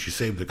whole thing. She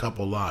saved a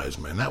couple lives,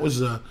 man. That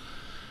was...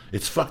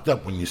 It's fucked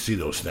up when you see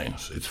those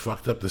things. It's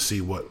fucked up to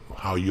see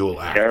how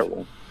you'll act.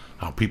 Terrible.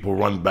 How people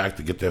run back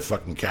to get their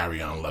fucking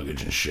carry-on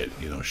luggage and shit.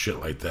 Shit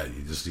like that.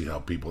 You just see how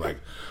people act.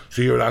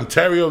 So you're in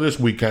Ontario this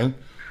weekend.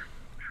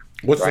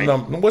 What's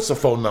the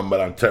phone number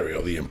at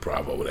Ontario, the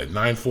Improv over there?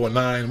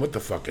 949? What the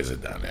fuck is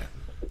it down there?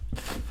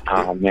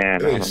 Oh,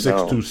 man, It's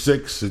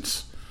 626.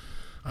 It's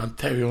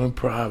Ontario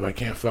Improv. I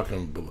can't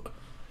fucking...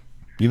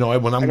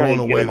 when I'm going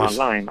away,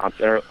 online,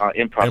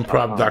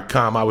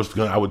 improv.com. I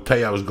would tell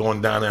you I was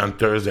going down there on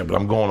Thursday, but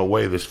I'm going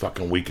away this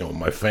fucking weekend with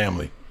my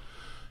family.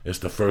 It's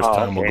the first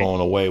time we're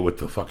going away with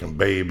the fucking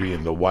baby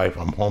and the wife.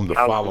 I'm home the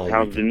following week.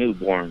 How's the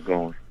newborn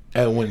going?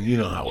 Edwin, you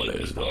know how it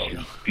is, dog.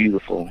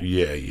 Beautiful.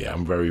 Yeah.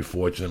 I'm very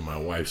fortunate. My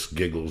wife's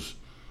giggles.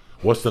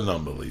 What's the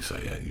number, Lisa?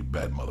 Yeah, you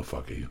bad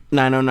motherfucker, you.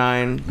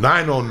 909.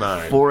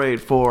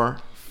 484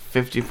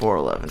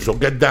 5411. So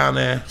get down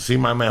there. See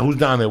my man. Who's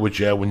down there with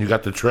you, Edwin? You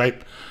got the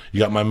tripe? You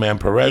got my man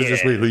Perez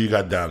this week. Who you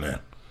got down there?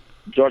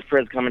 George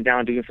Perez coming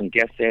down doing some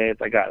guest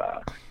sets. I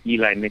got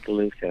Eli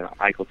Nicholas and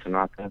Aiko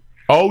Tanaka.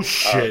 Oh,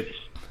 shit.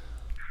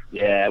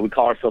 Yeah, we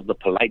call ourselves the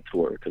Polite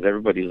Tour because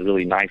everybody's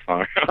really nice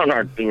on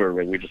our tour.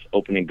 We're just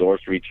opening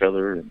doors for each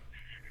other. And,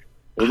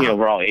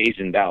 we're all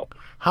Asianed out.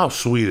 How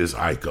sweet is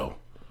Aiko?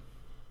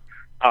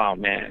 Oh,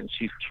 man,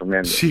 she's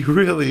tremendous. She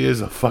really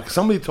is a fuck.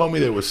 Somebody told me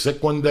they were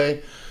sick one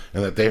day,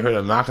 and that they heard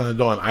a knock on the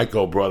door, and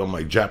Iko brought them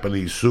like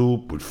Japanese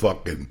soup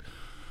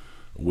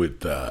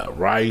with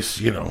rice,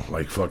 you know,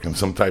 like fucking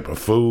some type of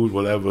food,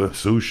 whatever,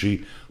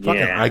 sushi.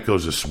 Fucking Yeah.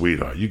 Iko's a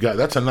sweetheart.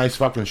 That's a nice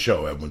fucking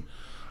show, Edwin.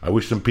 I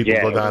wish some people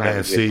Yeah, go it down was there a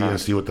and good see you time. and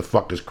see what the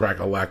fuck is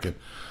crack-a-lacking.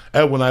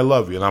 Edwin, I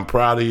love you, and I'm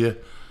proud of you.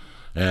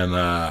 And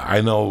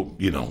I know,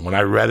 you know, when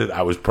I read it,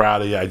 I was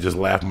proud of you. I just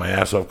laughed my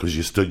ass off because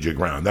you stood your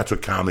ground. That's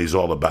what comedy's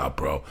all about,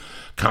 bro.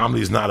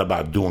 Comedy's not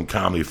about doing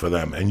comedy for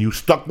them. And you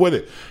stuck with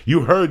it.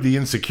 You heard the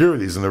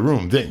insecurities in the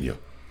room, didn't you?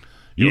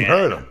 You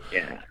heard them.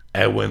 Yeah.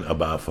 Edwin,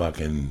 about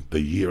fucking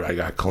the year I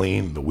got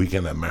clean, the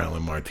weekend that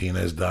Marilyn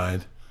Martinez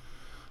died,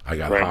 I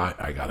got Right.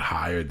 I got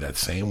hired that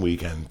same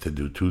weekend to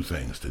do two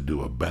things: to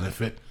do a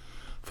benefit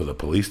for the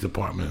police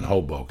department in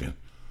Hoboken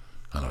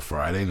on a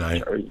Friday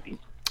night, Jersey.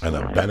 and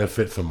a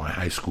benefit for my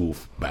high school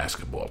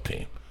basketball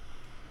team.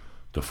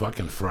 The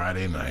fucking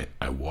Friday night,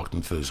 I walked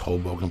into this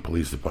Hoboken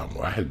police department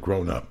where I had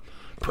grown up.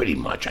 Pretty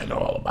much, I know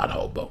all about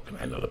Hoboken.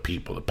 I know the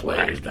people, the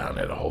players down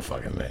there, the whole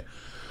fucking thing.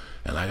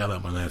 And I got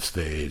up on that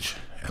stage,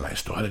 and I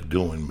started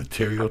doing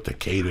material to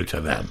cater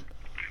to them.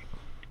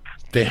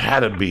 There had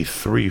to be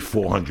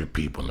 300-400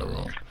 people in the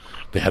room.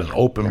 They had an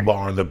open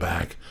bar in the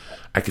back.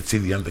 I could see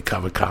the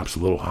undercover cops a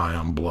little high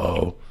on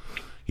blow.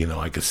 You know,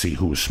 I could see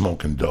who was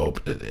smoking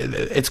dope.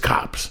 It's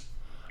cops.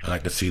 And I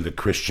could see the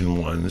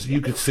Christian ones.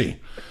 You could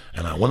see.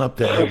 And I went up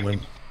to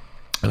Edwin,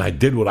 and I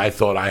did what I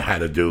thought I had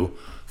to do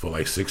for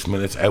like 6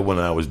 minutes. Edwin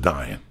and I was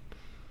dying.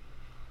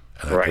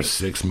 And at the Right.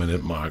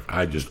 6-minute mark,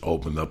 I just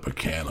opened up a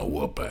can of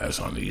whoop ass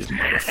on these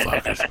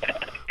motherfuckers.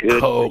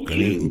 Good Coke for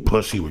and you. eating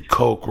pussy with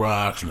Coke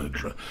rocks and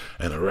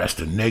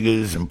arresting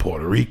niggas and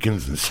Puerto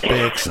Ricans and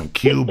Spics and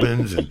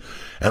Cubans.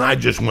 And I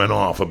just went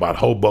off about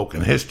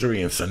Hoboken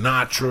history and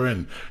Sinatra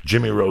and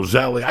Jimmy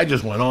Roselli. I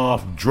just went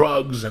off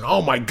drugs. And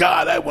oh my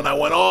God, Edwin, I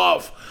went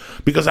off.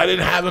 Because I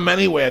didn't have him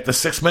anyway at the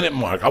 6-minute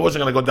mark. I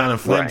wasn't going to go down in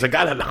flames. Right. The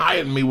guy that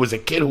hired me was a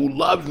kid who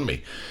loved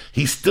me.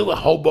 He's still a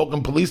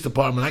Hoboken Police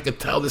Department. I could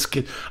tell this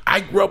kid.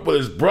 I grew up with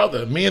his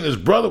brother. Me and his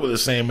brother were the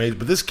same age,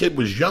 but this kid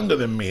was younger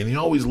than me, and he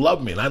always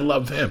loved me, and I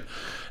loved him.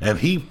 And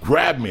he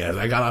grabbed me as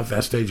I got off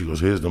that stage. He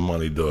goes, "Here's the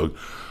money, dog.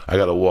 I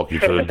got to walk you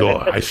to the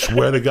door." I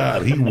swear to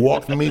God, he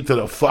walked me to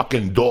the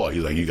fucking door.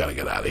 He's like, "You got to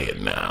get out of here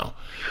now.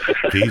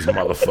 These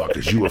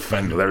motherfuckers, you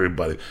offended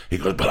everybody." He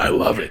goes, "But I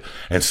love it."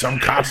 And some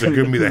cops are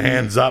giving me the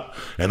hands up,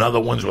 and other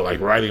ones were like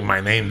writing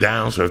my name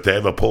down, so if they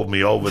ever pulled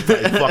me over,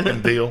 type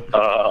fucking deal.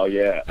 Oh,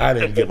 yeah. I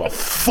didn't give a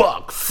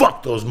fuck.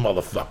 Fuck those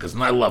motherfuckers.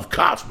 And I love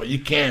cops, but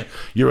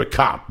you're a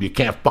cop. You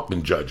can't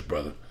fucking judge,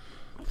 brother.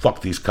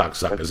 Fuck these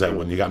cocksuckers,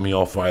 Edwin. You got me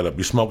all fired up.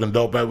 You smoking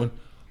dope, Edwin?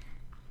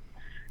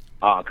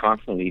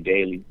 Constantly,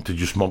 daily. Did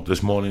you smoke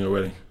this morning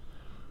already?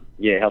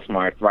 Yeah, it helps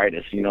my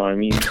arthritis, you know what I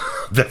mean?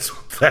 That's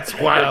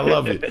why I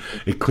love it.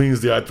 It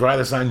cleans the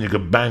arthritis out and you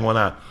can bang one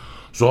out.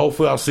 So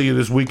hopefully I'll see you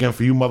this weekend.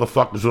 For you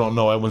motherfuckers who don't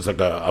know, Edwin's like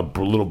a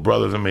little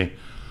brother to me.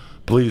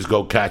 Please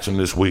go catch him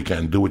this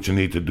weekend. Do what you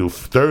need to do.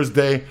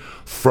 Thursday,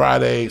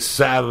 Friday,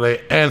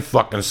 Saturday, and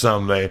fucking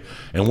Sunday.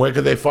 And where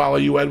could they follow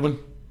you, Edwin?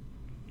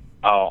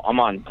 Oh, I'm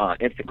on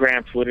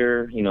Instagram,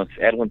 Twitter, you know, it's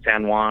Edwin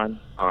San Juan.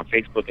 On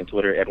Facebook and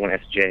Twitter, Edwin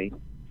SJ.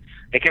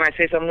 Hey, can I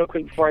say something real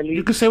quick before I leave?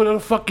 You can say whatever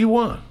the fuck you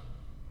want.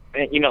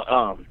 And, you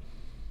know,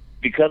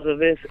 because of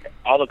this,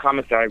 all the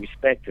comics that I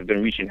respect have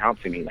been reaching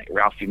out to me, like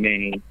Ralphie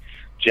May,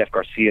 Jeff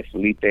Garcia,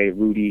 Felipe,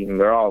 Rudy, and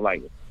they're all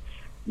like,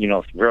 you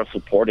know, real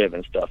supportive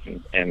and stuff.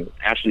 And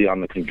actually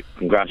on the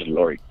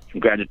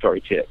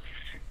congratulatory tip,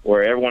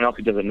 where everyone else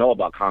who doesn't know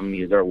about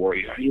comedy is they're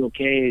worried, are you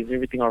okay? Is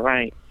everything all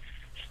right?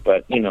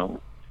 But, you know,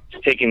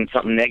 just taking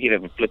something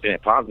negative and flipping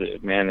it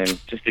positive, man,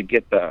 and just to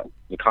get the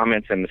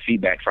comments and the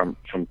feedback from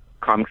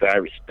comics that I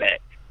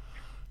respect.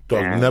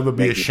 Dog, Yeah, never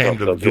be make you ashamed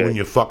feel of so doing good.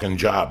 your fucking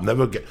job.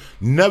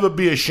 Never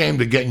be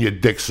ashamed of getting your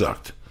dick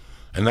sucked.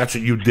 And that's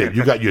what you did.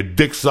 You got your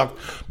dick sucked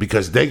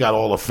because they got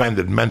all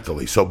offended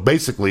mentally. So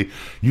basically,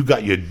 you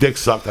got your dick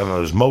sucked on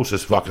an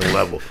osmosis fucking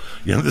level.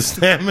 You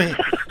understand me?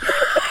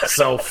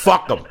 So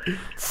fuck them.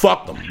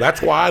 Fuck them.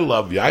 That's why I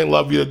love you. I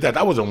love you to death.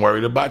 I wasn't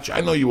worried about you.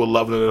 I know you were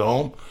loving it at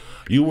home.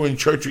 You were in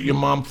church with your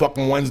mom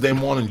fucking Wednesday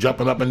morning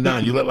jumping up and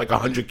down. You lit like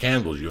 100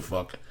 candles, you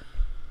fuck.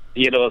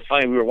 You know, it's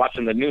funny. We were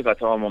watching the news. I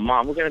told my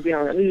mom, we're going to be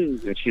on the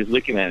news. And she's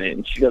looking at it,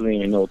 and she doesn't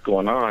even know what's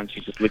going on.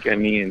 She's just looking at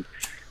me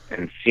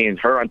and seeing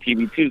her on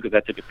TV, too, because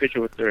I took a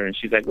picture with her. And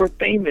she's like, we're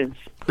famous.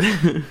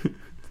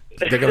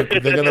 They're going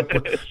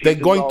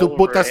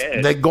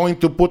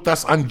to put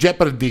us on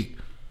Jeopardy.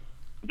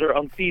 They're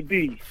on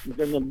TV.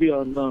 They're going to be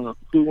on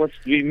Who Wants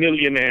to Be a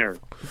Millionaire.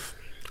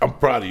 I'm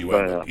proud of you,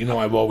 Evan. Well, You know,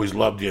 I've always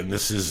loved you, and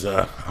this is,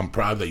 I'm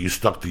proud that you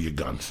stuck to your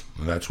guns.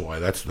 And that's why.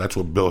 That's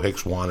what Bill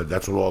Hicks wanted.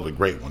 That's what all the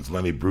great ones,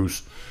 Lenny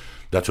Bruce,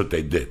 that's what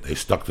they did. They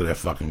stuck to their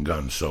fucking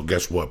guns. So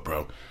guess what,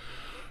 bro?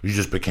 You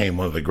just became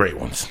one of the great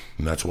ones.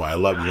 And that's why I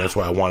love you. That's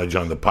why I wanted you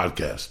on the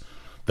podcast.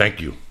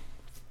 Thank you.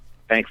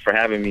 Thanks for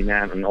having me,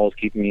 man, and always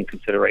keeping me in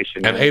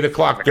consideration. And 8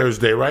 o'clock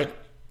Thursday, right?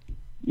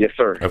 Yes,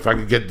 sir. If I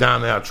could get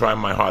down there, I'll try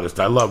my hardest.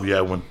 I love you,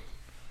 Edwin.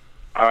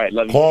 All right,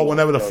 love you. Call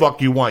whenever the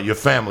fuck you want. Your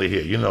family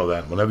here. You know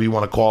that. Whenever you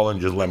want to call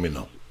in, just let me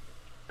know.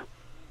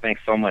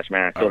 Thanks so much,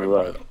 man. I All feel right, the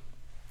love. brother.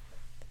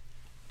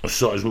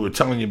 So as we were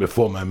telling you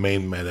before, my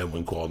main man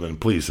Edwin called in.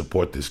 Please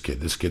support this kid.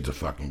 This kid's a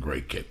fucking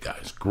great kid,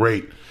 guys.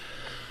 Great.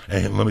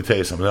 And let me tell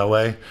you something. In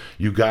L.A.,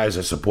 you guys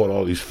that support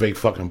all these fake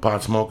fucking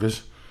pot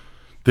smokers,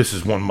 this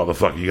is one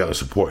motherfucker you got to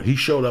support. He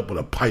showed up with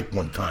a pipe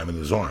one time in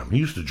his arm. He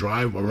used to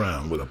drive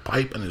around with a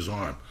pipe in his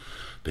arm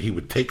that he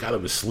would take out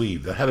of his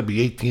sleeve. That had to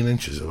be 18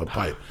 inches of a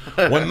pipe.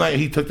 One night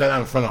he took that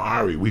out in front of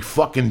Ari. We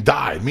fucking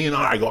died. Me and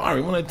Ari go,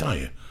 Ari, what did I tell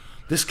you?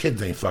 This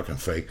kid ain't fucking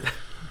fake.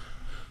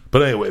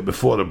 But anyway,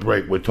 before the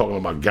break, we're talking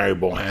about Gary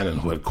Bohannon,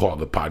 who had called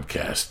the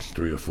podcast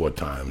 3 or 4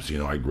 times. You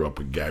know, I grew up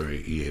with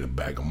Gary. He ate a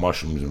bag of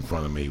mushrooms in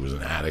front of me. He was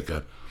in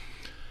Attica.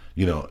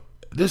 You know,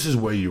 this is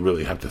where you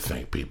really have to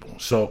thank people.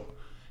 So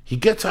he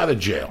gets out of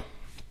jail.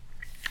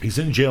 He's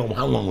in jail.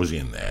 How long was he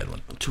in there,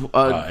 Edwin?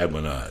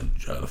 Edwin,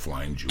 the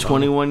Flying Jew.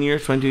 21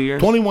 years, 22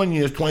 years? 21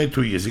 years,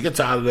 22 years. He gets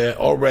out of there.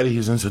 Already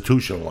he's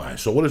institutionalized.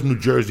 So what does New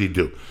Jersey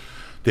do?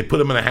 They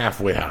put him in a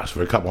halfway house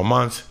for a couple of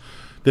months.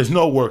 There's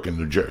no work in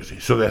New Jersey.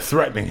 So they're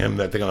threatening him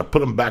that they're going to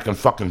put him back in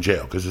fucking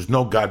jail because there's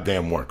no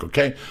goddamn work,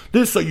 okay?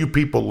 This is so you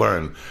people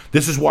learn.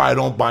 This is why I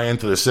don't buy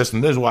into the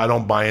system. This is why I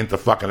don't buy into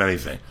fucking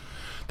anything.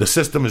 The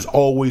system is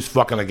always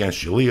fucking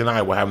against you. Lee and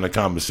I were having a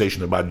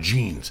conversation about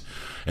genes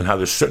and how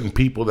there's certain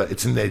people that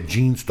it's in their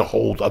genes to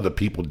hold other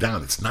people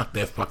down. It's not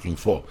their fucking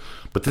fault.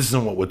 But this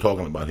isn't what we're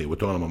talking about here. We're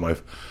talking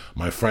about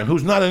my friend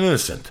who's not an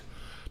innocent.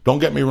 Don't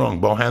get me wrong.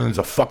 Bohannon's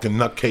a fucking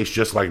nutcase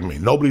just like me.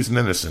 Nobody's an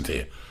innocent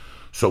here.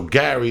 So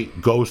Gary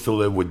goes to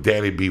live with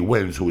Danny B.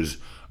 Wins, who is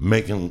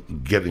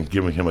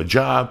giving him a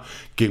job,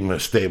 giving him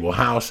a stable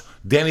house.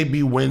 Danny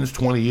B. Wins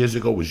 20 years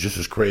ago was just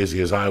as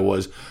crazy as I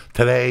was.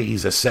 Today,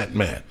 he's a set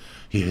man.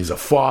 He's a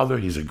father.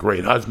 He's a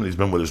great husband. He's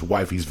been with his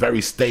wife. He's very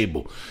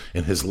stable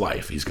in his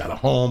life. He's got a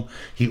home.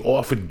 He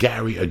offered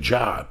Gary a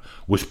job,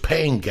 was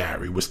paying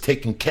Gary, was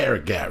taking care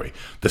of Gary.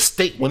 The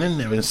state went in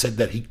there and said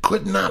that he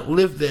could not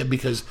live there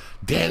because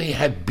Danny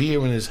had beer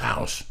in his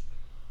house.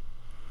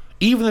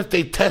 Even if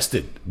they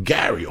tested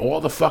Gary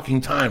all the fucking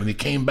time and he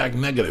came back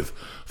negative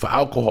for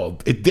alcohol,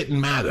 it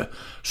didn't matter.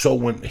 So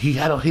when he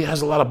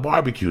has a lot of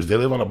barbecues. They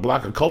live on a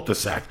block of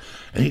cul-de-sac,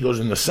 and he goes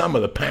in the summer,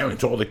 the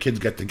parents, all the kids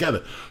get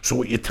together. So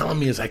what you're telling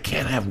me is I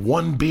can't have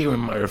one beer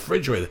in my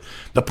refrigerator.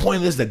 The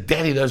point is that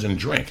Danny doesn't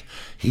drink.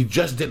 He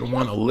just didn't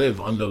want to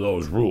live under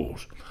those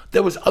rules.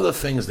 There was other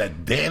things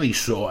that Danny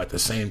saw at the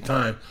same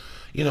time.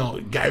 You know,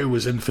 Gary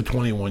was in for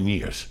 21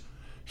 years.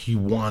 He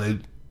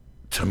wanted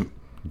to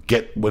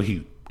get what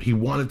he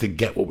wanted to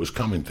get what was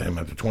coming to him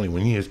after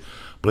 21 years,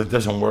 but it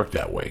doesn't work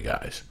that way,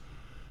 guys.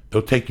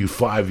 It'll take you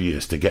 5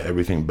 years to get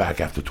everything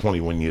back after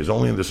 21 years.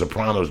 Only in The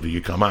Sopranos do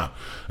you come out,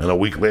 and a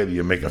week later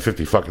you're making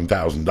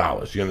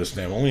 $50,000. You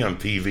understand? Only on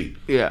TV.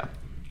 Yeah.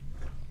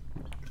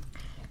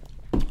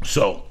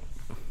 So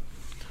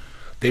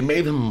they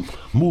made him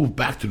move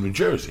back to New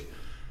Jersey.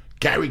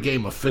 Gary gave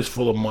him a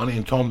fistful of money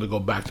and told him to go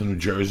back to New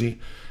Jersey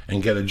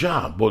and get a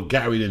job. Well,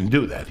 Gary didn't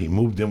do that. He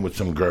moved in with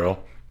some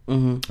girl,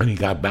 and he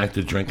got back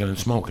to drinking and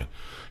smoking.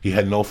 He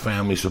had no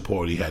family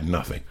support. He had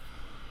nothing.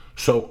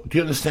 So, do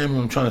you understand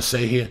what I'm trying to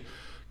say here?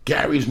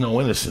 Gary's no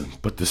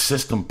innocent, but the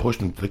system pushed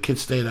him. The kid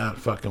stayed out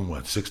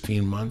fucking,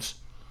 16 months?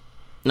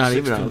 Not 16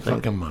 even, I don't think.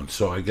 fucking months.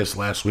 So, I guess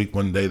last week,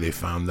 one day, they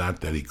found out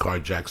that he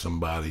carjacked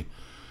somebody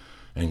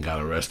and got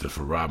arrested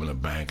for robbing a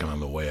bank, and on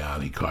the way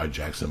out, he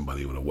carjacked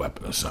somebody with a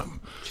weapon or something.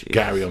 Jeez.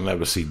 Gary will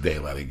never see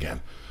daylight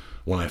again.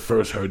 When I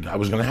first heard, I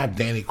was going to have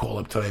Danny call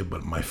up today,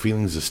 but my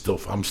feelings are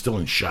I'm still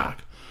in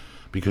shock.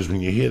 Because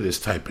when you hear this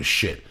type of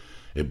shit,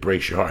 it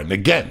breaks your heart. And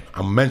again,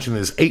 I'm mentioning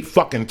this 8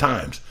 fucking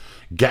times.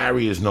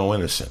 Gary is no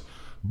innocent.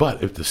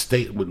 But if the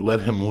state would let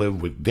him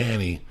live with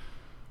Danny,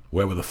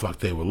 wherever the fuck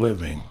they were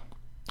living,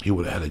 he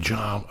would have had a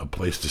job, a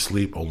place to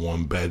sleep, a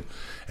warm bed,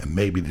 and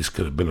maybe this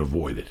could have been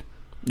avoided.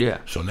 Yeah.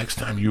 So next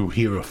time you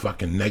hear a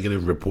fucking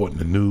negative report in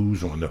the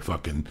news on the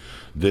fucking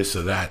this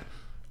or that,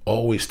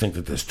 always think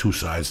that there's 2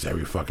 sides to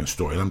every fucking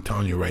story. And I'm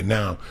telling you right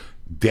now,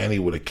 Danny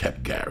would have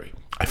kept Gary.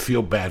 I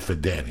feel bad for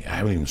Danny. I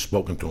haven't even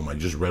spoken to him. I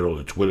just read all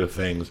the Twitter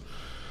things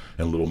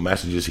and little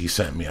messages he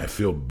sent me. I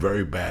feel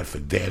very bad for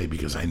Danny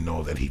because I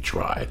know that he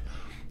tried.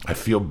 I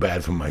feel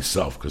bad for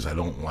myself because I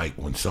don't like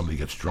when somebody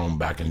gets thrown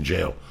back in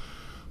jail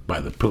by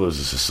the pillars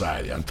of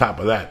society. On top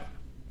of that,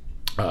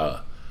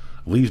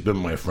 Lee's been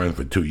my friend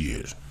for 2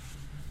 years.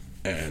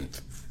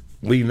 And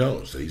Lee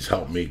knows that he's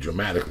helped me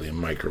dramatically in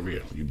my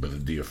career. You've been a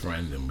dear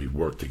friend, and we've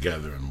worked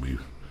together, and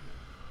we've...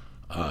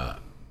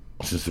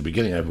 since the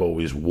beginning, I've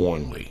always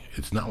warned Lee.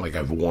 It's not like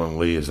I've warned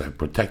Lee as I've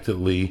protected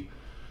Lee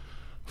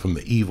from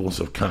the evils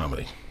of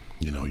comedy.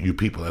 You know, you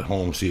people at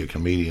home see a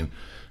comedian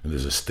and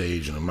there's a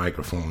stage and a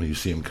microphone and you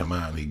see him come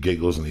out and he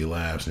giggles and he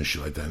laughs and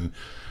shit like that.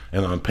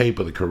 And on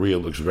paper, the career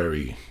looks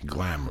very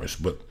glamorous,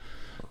 but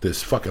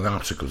there's fucking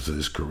obstacles to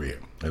this career.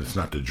 And it's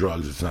not the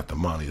drugs, it's not the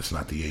money, it's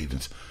not the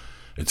agents.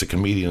 It's the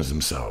comedians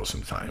themselves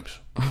sometimes.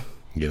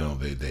 You know,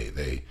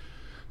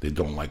 they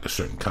don't like a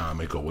certain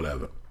comic or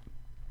whatever.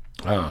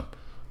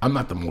 I'm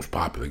not the most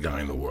popular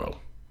guy in the world.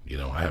 You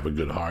know, I have a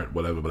good heart,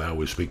 whatever, but I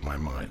always speak my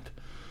mind.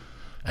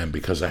 And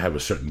because I have a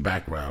certain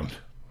background,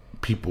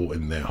 people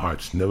in their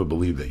hearts never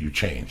believe that you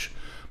change.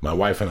 My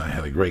wife and I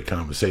had a great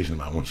conversation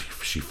about when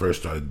she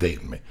first started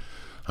dating me.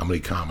 How many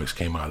comics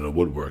came out of the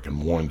woodwork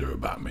and warned her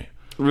about me.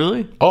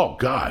 Really? Oh,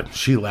 God.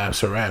 She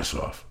laughs her ass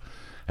off.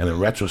 And in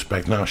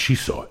retrospect, now she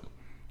saw it.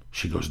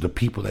 She goes, the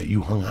people that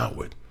you hung out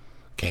with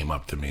came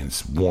up to me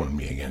and warned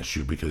me against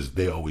you because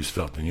they always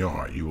felt in your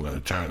heart you were going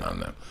to turn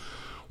on them.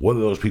 What do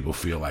those people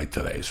feel like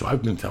today? So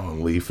I've been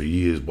telling Lee for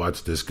years,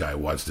 watch this guy,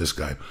 watch this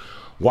guy.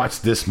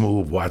 Watch this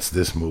move, watch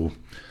this move.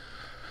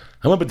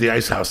 I'm up at the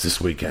Ice House this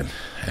weekend,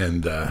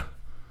 and,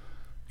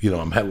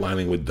 I'm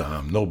headlining with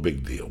Dom. No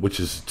big deal, which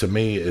is, to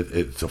me,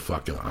 it's a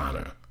fucking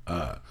honor.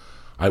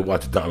 I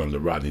watched Dom on the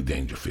Rodney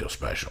Dangerfield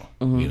special.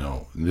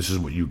 And this is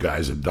what you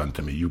guys have done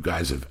to me. You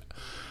guys have...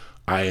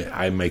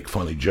 I make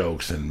funny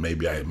jokes, and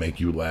maybe I make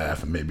you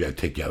laugh, and maybe I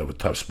take you out of a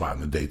tough spot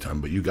in the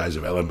daytime, but you guys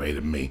have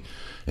elevated me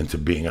into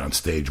being on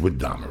stage with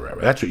Dom Herrera.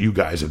 That's what you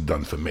guys have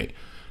done for me.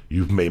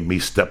 You've made me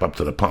step up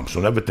to the pump. So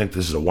never think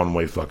this is a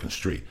one-way fucking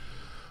street.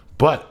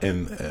 But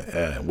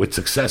with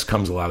success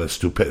comes a lot of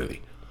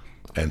stupidity.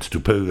 And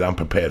stupidity I'm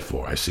prepared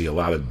for. I see a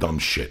lot of dumb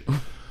shit.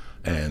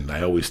 And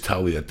I always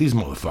tell you that these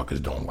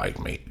motherfuckers don't like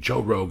me. Joe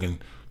Rogan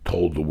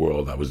told the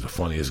world I was the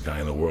funniest guy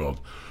in the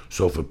world.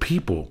 So for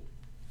people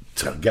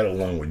to get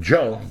along with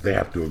Joe, they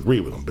have to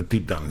agree with him. But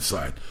deep down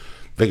inside,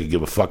 they could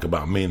give a fuck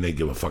about me and they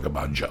give a fuck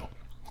about Joe.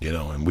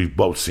 And we've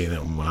both seen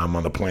it. When I'm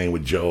on the plane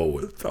with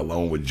Joe,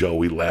 alone with Joe,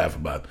 we laugh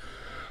about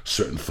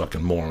certain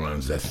fucking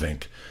morons that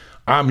think.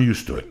 I'm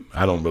used to it.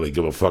 I don't really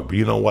give a fuck. But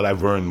you know what?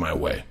 I've earned my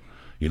way.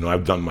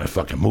 I've done my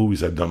fucking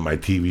movies. I've done my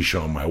TV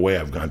show on my way.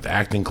 I've gone to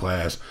acting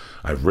class.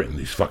 I've written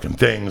these fucking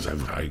things.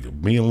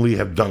 Me and Lee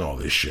have done all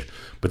this shit.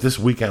 But this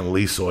weekend,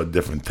 Lee saw a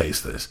different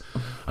taste of this.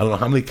 I don't know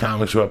how many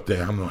comics were up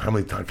there. I don't know how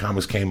many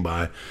comics came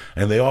by.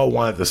 And they all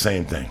wanted the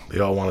same thing. They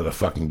all wanted a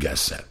fucking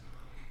guest set.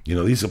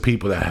 These are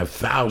people that have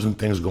 1,000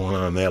 things going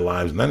on in their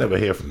lives, and I never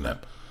hear from them.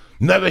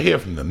 Never hear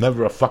from them.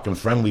 Never a fucking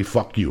friendly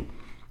fuck you.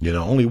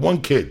 Only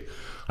one kid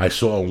I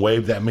saw and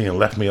waved at me and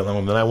left me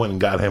alone. Then I went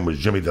and got him, was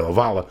Jimmy De La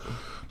Valle.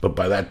 But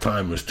by that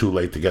time, it was too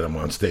late to get him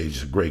on stage.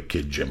 He's a great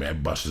kid, Jimmy. I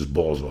bust his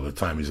balls all the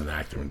time. He's an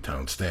actor in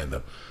town,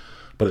 stand-up.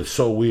 But it's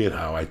so weird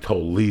how I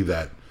told Lee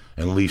that,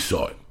 and Lee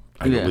saw it.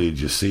 I believe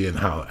you see, and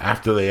how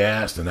after they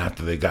asked and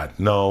after they got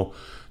no,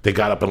 they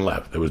got up and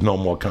left. There was no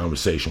more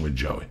conversation with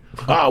Joey.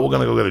 We're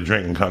going to go get a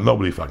drink and come.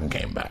 Nobody fucking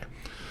came back.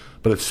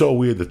 But it's so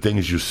weird the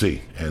things you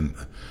see. And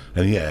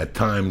yeah, at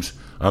times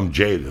I'm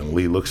jaded, and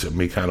Lee looks at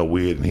me kind of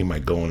weird, and he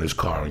might go in his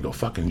car and go,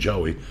 fucking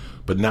Joey.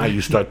 But now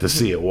you start to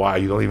see it. Why?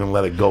 You don't even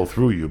let it go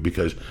through you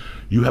because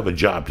you have a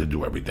job to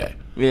do every day.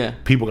 Yeah.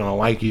 People are going to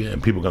like you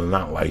and people are going to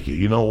not like you.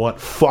 You know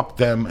what? Fuck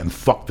them and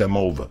fuck them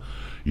over.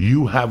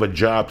 You have a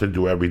job to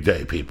do every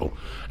day, people.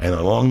 And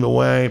along the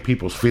way,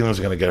 people's feelings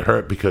are going to get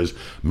hurt because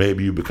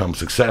maybe you become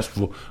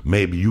successful.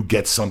 Maybe you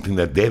get something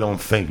that they don't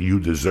think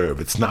you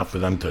deserve. It's not for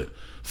them to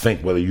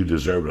think whether you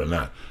deserve it or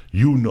not.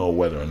 You know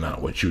whether or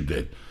not what you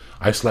did.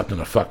 I slept in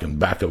the fucking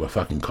back of a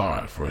fucking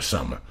car for a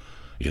summer.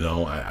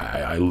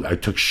 I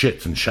took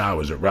shits and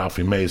showers at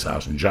Ralphie May's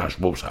house and Josh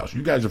Wolf's house.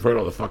 You guys have heard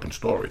all the fucking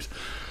stories,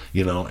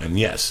 and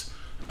yes,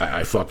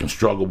 I fucking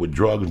struggled with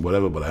drugs and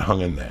whatever, but I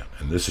hung in there.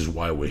 And this is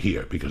why we're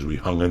here, because we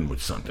hung in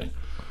with something.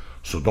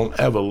 So don't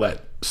ever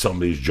let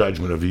somebody's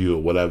judgment of you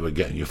or whatever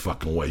get in your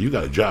fucking way. You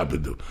got a job to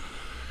do.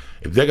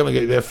 If they're going to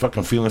get their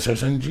fucking feelings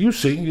hurt, you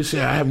see,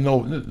 I have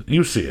no,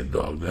 you see it,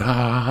 dog. Ha,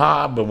 ha,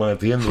 ha. But when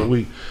at the end of the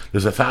week,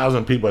 there's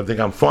 1,000 people that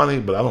think I'm funny,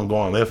 but I don't go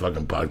on their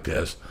fucking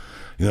podcast.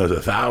 There's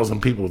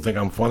 1,000 people who think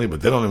I'm funny,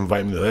 but they don't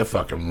invite me to their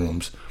fucking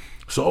rooms.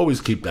 So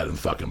always keep that in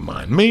fucking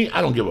mind. Me,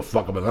 I don't give a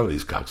fuck about none of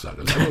these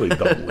cocksuckers. I really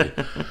don't, Lee.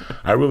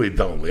 I really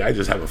don't, Lee. I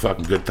just have a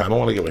fucking good time. I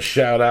want to give a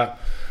shout out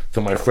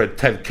to my friend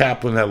Ted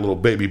Kaplan, that little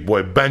baby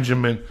boy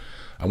Benjamin.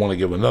 I want to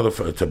give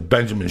another to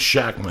Benjamin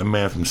Shack, my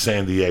man from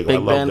San Diego. Big I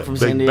love Ben that. from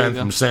Big San Ben Diego.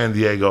 from San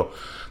Diego.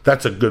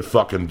 That's a good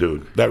fucking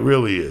dude. That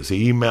really is.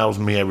 He emails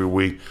me every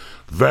week.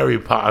 Very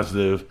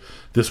positive.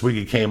 This week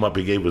he came up,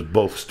 he gave us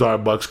both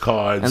Starbucks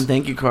cards. And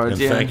thank you cards,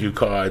 and yeah. thank you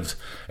cards.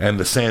 And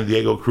the San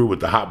Diego crew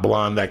with the hot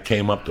blonde that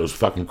came up, those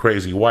fucking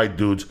crazy white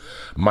dudes.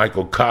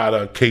 Michael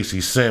Carter,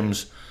 Casey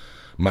Sims,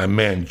 my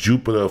man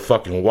Jupiter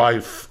fucking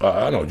wife,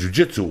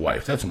 Jiu-Jitsu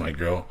wife, that's my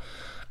girl.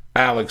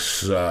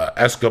 Alex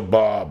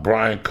Escobar,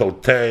 Brian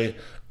Cote,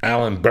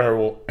 Alan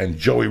Burrell, and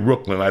Joey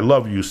Rooklyn. I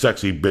love you,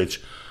 sexy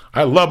bitch.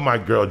 I love my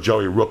girl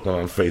Joey Rooklyn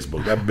on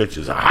Facebook. That bitch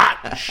is hot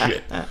as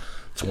shit.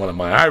 It's one of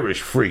my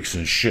Irish freaks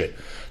and shit.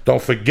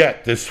 Don't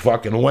forget, this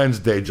fucking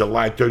Wednesday,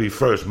 July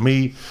 31st,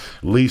 me,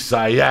 Lee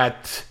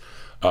Sayat,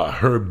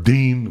 Herb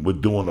Dean, we're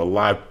doing a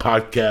live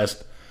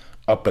podcast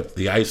up at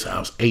the Ice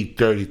House,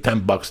 8:30,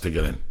 $10 to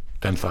get in.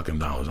 $10 fucking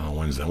dollars on a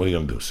Wednesday. What are you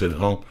going to do, sit at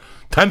home?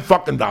 $10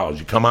 fucking dollars.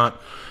 You come out,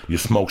 you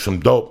smoke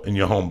some dope, and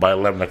you're home by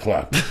 11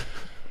 o'clock.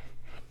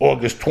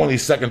 August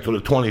 22nd to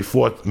the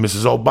 24th,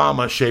 Mrs.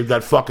 Obama shaved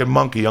that fucking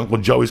monkey. Uncle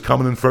Joey's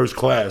coming in first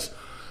class.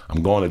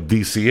 I'm going to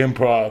DC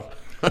Improv.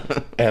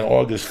 And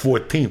August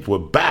 14th, we're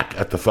back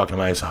at the fucking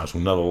Ice House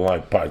with another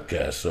live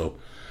podcast. So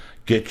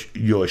get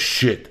your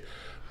shit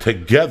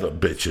together,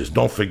 bitches.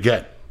 Don't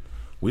forget,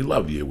 We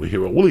love you. We're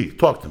here. Willie,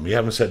 talk to me. You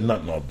haven't said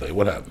nothing all day.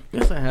 What happened?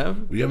 Yes, I have.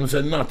 You haven't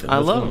said nothing. I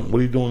What's love going on? him. What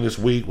are you doing this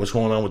week? What's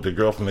going on with the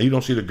girlfriend? You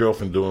don't see the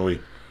girlfriend doing a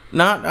week.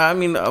 Not, I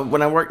mean,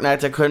 when I work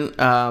nights, I couldn't.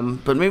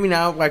 But maybe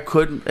now I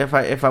could if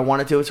I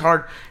wanted to. It's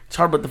hard. It's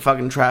hard with the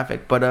fucking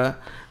traffic. But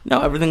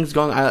no, everything's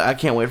going. I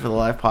can't wait for the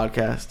live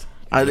podcast.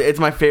 It's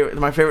my favorite. It's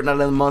my favorite night of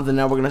the month, and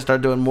now we're gonna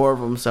start doing more of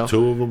them. So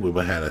 2 of them. We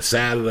had a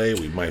Saturday.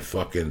 We might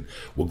fucking.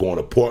 We're going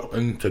to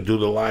Portland to do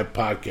the live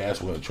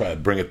podcast. We're gonna try to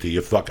bring it to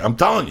you. I'm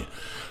telling you,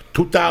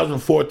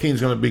 2014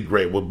 is gonna be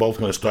great. We're both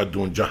gonna start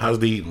doing. How's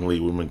the eating, Lee?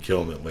 We've been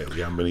killing it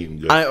lately. I've been eating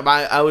good.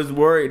 I was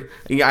worried.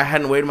 Yeah, I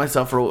hadn't weighed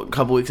myself for a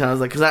couple weeks, and I was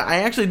like, because I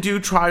actually do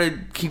try to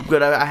keep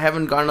good. I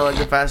haven't gone to like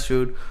the fast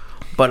food,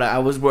 but I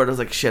was worried. I was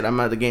like, shit, I'm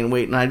about to gain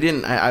weight, and I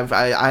didn't.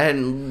 I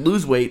hadn't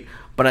lose weight.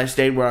 But I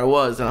stayed where I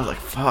was, and I was like,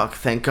 "Fuck,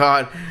 thank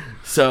God."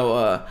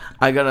 So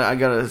I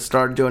gotta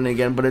start doing it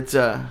again. But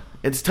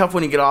it's tough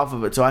when you get off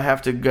of it. So I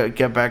have to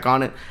get back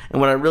on it. And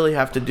what I really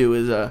have to do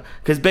is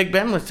because Big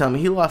Ben was telling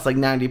me he lost like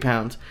 90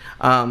 pounds.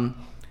 I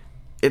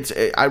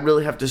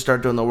really have to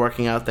start doing the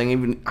working out thing.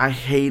 Even I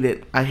hate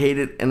it,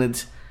 and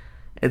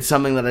it's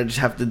something that I just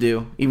have to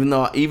do. Even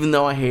though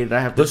I hate it,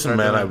 I have to. Listen,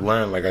 man, I've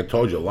learned. Like I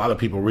told you, a lot of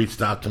people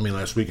reached out to me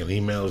last week in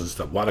emails and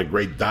stuff. A lot of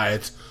great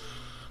diets.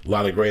 A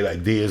lot of great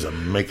ideas.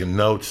 I'm making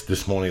notes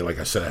this morning. Like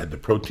I said, I had the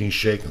protein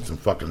shake and some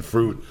fucking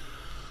fruit.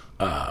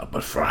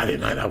 But Friday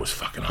night, I was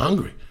fucking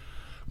hungry.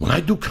 When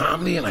I do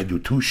comedy and I do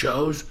 2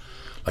 shows,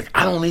 like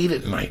I don't eat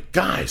at night.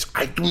 Guys,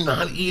 I do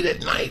not eat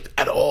at night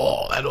at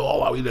all.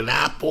 I'll eat an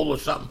apple or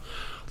something.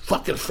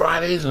 Fucking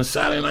Fridays and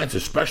Saturday nights,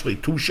 especially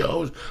 2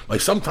 shows.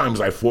 Like sometimes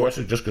I force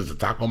it just because the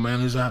Taco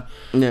Man is out.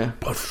 Yeah.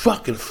 But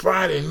fucking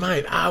Friday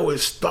night, I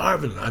was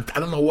starving. I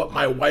don't know what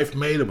my wife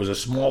made. It was a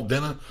small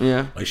dinner.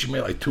 Yeah. Like she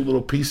made like 2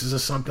 little pieces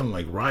of something,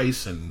 like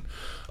rice and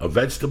a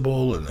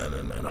vegetable and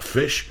a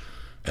fish.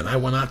 And I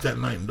went out that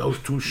night, and those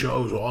 2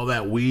 shows, all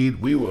that weed,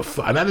 we were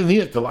fun. And I didn't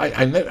eat at the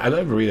I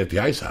never eat at the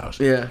Ice House.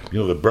 Yeah. You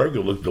know, the burger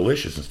looked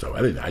delicious and stuff.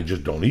 I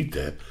just don't eat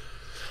that.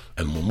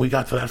 And when we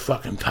got to that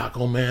fucking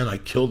Taco Man, I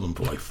killed them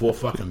for like 4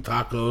 fucking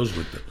tacos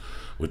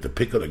with the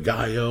pico de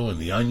gallo and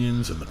the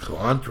onions and the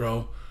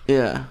cilantro.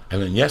 Yeah.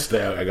 And then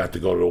yesterday I got to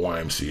go to the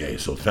YMCA,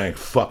 so thank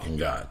fucking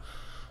God.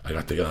 I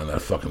got to get on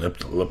that fucking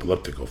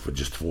elliptical for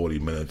just 40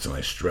 minutes, and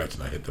I stretched,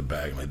 and I hit the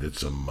bag, and I did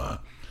some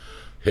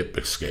hip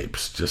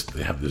escapes. Just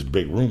they have this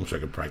big room so I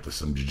could practice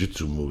some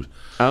jiu-jitsu moves.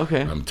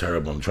 Okay. I'm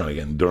terrible. I'm trying to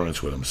get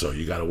endurance with them, so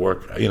you got to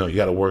work. You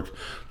got to work.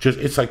 Just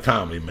it's like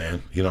comedy,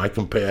 man. I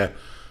compare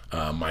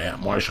my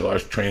martial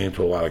arts training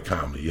to a lot of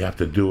comedy. You have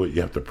to do it.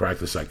 You have to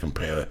practice. I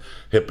compare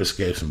hip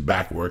escapes and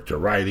back work to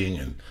writing,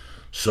 and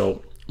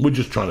so we're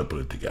just trying to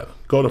put it together.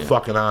 Go to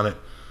fucking on it.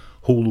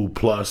 Hulu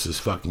Plus is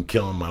fucking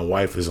killing. My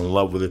wife is in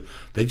love with it.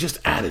 They just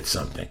added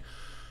something,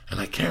 and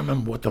I can't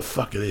remember what the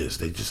fuck it is.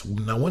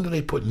 Now when do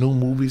they put new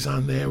movies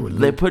on there?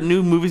 They put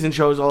new movies and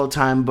shows all the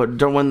time, but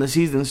when the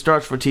season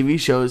starts for TV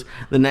shows,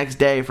 the next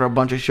day for a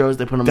bunch of shows,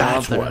 they put them all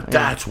out there.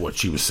 That's what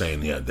she was saying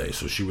the other day.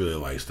 So she really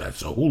likes that.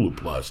 So Hulu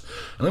Plus.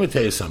 And let me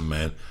tell you something,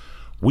 man.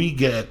 We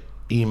get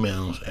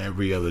emails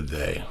every other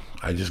day.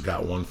 I just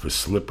got one for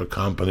Slipper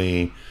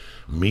Company,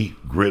 meat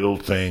griddle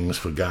things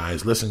for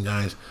guys. Listen,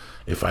 guys,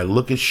 if I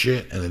look at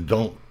shit and it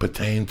don't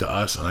pertain to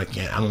us, and I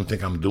don't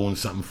think I'm doing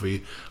something for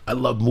you. I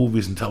love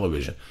movies and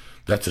television.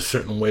 That's a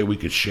certain way we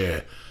could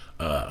share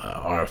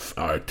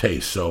our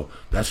taste. So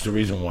that's the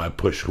reason why I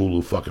push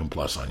Hulu fucking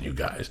Plus on you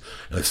guys.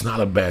 And it's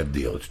not a bad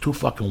deal. It's 2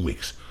 fucking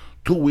weeks.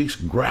 2 weeks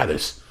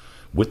gratis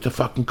with the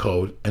fucking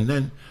code, and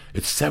then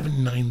it's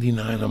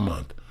 $7.99 a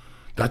month.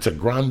 That's a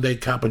grande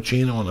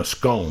cappuccino and a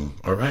scone,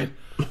 all right?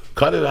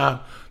 Cut it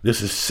out.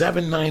 This is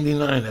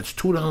 $7.99. That's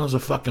 $2 a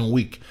fucking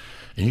week.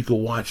 And you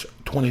can watch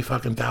 20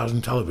 fucking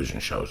thousand television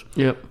shows.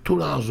 Yep.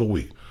 $2 a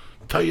week.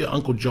 Tell your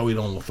Uncle Joey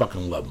don't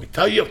fucking love me.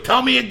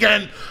 Tell me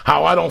again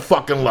how I don't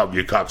fucking love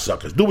you,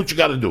 cocksuckers. Do what you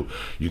gotta do.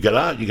 You get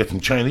out, you get some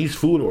Chinese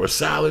food or a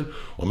salad,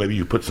 or maybe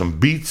you put some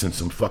beets and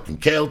some fucking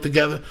kale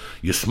together.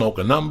 You smoke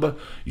a number,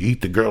 you eat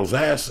the girl's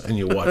ass, and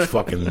you watch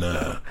fucking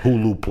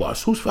Hulu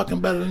Plus. Who's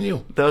fucking better than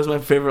you? That was my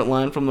favorite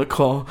line from the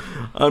call.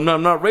 I'm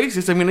not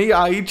racist. I mean,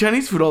 I eat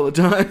Chinese food all the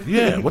time.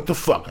 Yeah, what the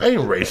fuck? I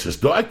ain't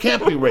racist, though. I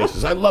can't be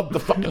racist. I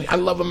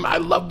love them. I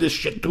love this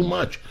shit too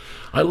much.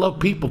 I love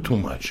people too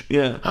much.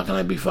 Yeah. How can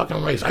I be fucking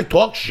racist? I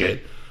talk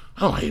shit.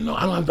 I don't hate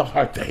I don't have the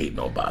heart to hate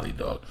nobody,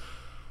 dog.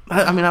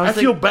 I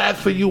feel bad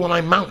for you when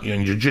I mount you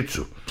in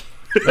jiu-jitsu.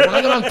 When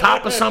I get on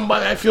top of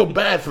somebody, I feel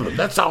bad for them.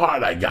 That's how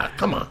hard I got.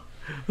 Come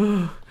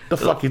on. The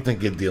fuck you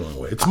think you're dealing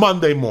with? It's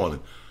Monday morning.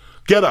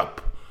 Get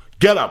up.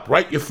 Get up.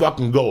 Write your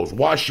fucking goals.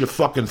 Wash your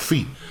fucking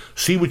feet.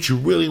 See what you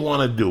really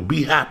want to do.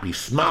 Be happy.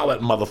 Smile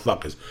at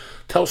motherfuckers.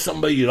 Tell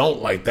somebody you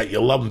don't like that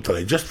you love them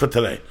today. Just for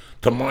today.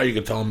 Tomorrow you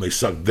can tell them they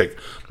suck dick.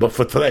 But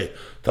for today,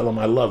 tell them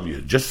I love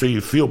you. Just so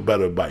you feel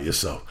better about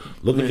yourself.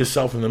 Look at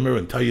yourself in the mirror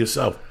and tell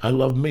yourself, I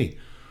love me.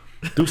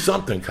 Do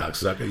something,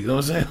 cocksucker. You know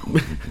what I'm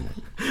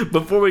saying?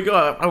 Before we go,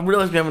 I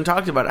realize we haven't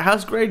talked about it.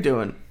 How's Gray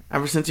doing?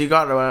 Ever since you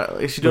got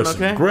her, is she doing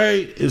Listen, okay?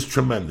 Gray is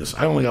tremendous.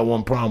 I only got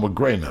one problem with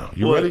Gray now.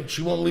 You What? ready?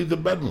 She won't leave the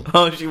bedroom.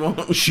 Oh, she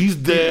won't.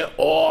 She's there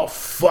all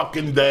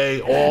fucking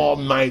day, all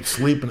night,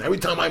 sleeping. Every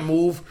time I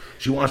move,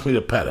 she wants me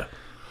to pet her.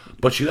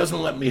 But she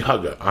doesn't let me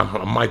hug her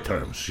on my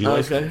terms. She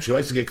likes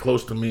to get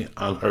close to me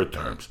on her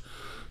terms.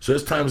 So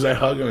there's times I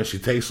hug her and she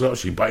takes off,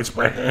 she bites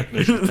my hand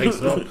and she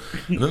takes off.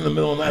 And then in the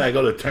middle of the night I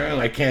go to turn,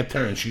 I can't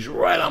turn. She's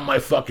right on my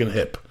fucking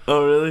hip.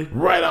 Oh, really?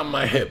 Right on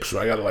my hip. So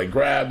I gotta like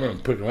grab her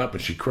and pick her up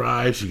and she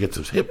cries. She gets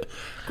this hip.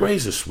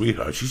 Gray's a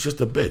sweetheart. She's just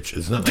a bitch.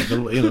 It's not like,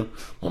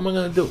 what am I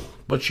gonna do?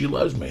 But she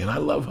loves me and I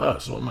love her.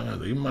 So what am I gonna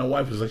do? Even my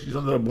wife is like, she's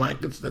under the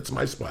blankets. That's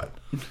my spot.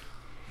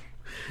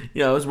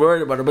 Yeah, I was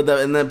worried about her. But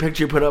in the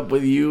picture you put up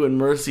with you and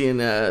Mercy and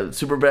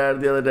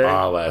Superbad the other day.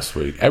 Last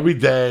week. Every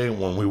day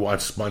when we watch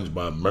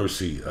SpongeBob,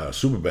 Mercy,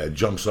 Superbad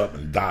jumps up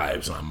and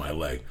dives on my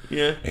leg.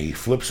 Yeah. And he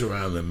flips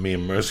around and me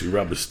and Mercy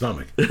rub his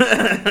stomach. And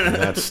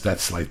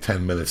that's like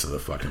 10 minutes of the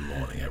fucking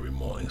morning every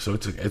morning. So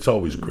it's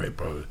always great,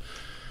 bro.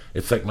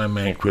 It's like my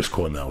man Chris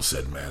Cornell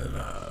said, man,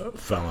 in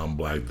Fell on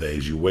Black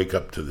Days, you wake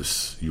up to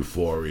this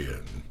euphoria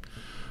and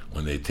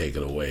when they take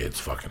it away,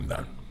 it's fucking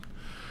done.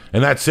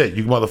 And that's it.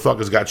 You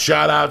motherfuckers got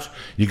shout-outs.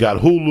 You got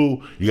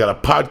Hulu. You got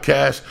a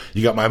podcast.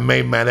 You got my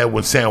main man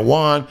Edwin San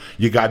Juan.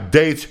 You got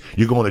dates.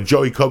 You're going to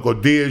Joey Coco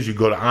Diaz. You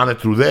go to On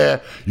It Through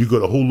there. You go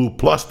to Hulu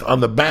Plus on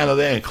the banner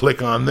there and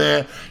click on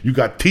there. You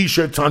got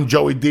T-shirts on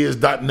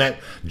JoeyDiaz.net.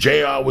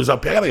 JR was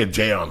up here. I got to get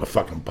JR on the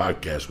fucking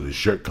podcast with his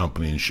shirt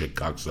company and shit,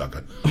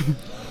 cocksucker.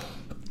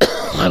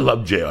 I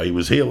love JR. He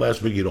was here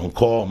last week. He don't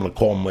call. I'm going to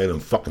call him later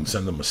and fucking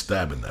send him a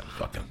stab in that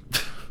fucking...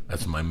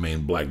 That's my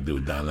main black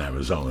dude down in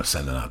Arizona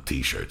sending out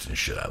T-shirts and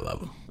shit. I love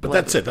him. But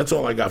that's it. That's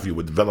all I got for you.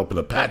 We're developing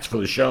a patch for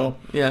the show.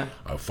 Yeah.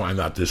 I'll find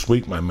out this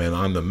week. My man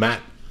On The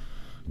Mat,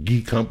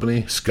 Gee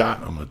Company,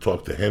 Scott. I'm going to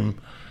talk to him.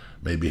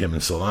 Maybe him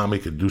and Salami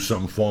could do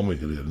something for me. We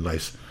could get a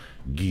nice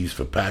geese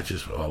for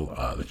patches for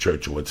all, the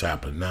Church of What's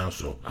Happening Now.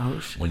 So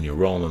when you're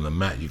rolling on the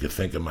mat, you could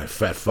think of my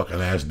fat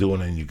fucking ass doing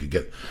it and you could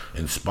get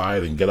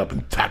inspired and get up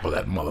and tackle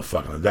that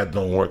motherfucker. If that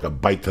don't work, a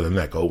bite to the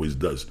neck always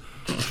does.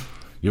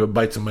 You ever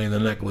bite somebody in the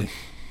neck, Lee?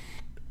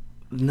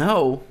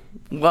 No.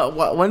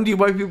 When do you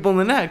bite people in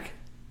the neck?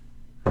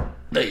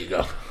 There you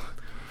go.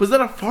 Was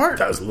that a fart?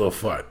 That was a little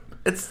fart.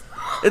 It's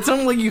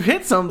something like you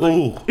hit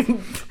something.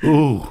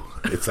 Ooh.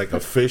 It's like a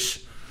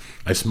fish.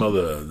 I smell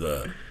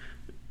the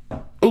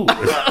ooh.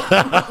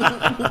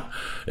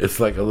 It's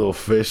like a little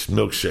fish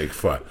milkshake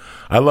fart.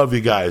 I love you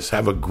guys.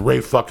 Have a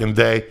great fucking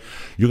day.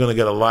 You're going to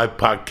get a live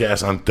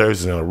podcast on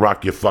Thursday and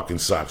rock your fucking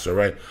socks, all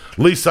right?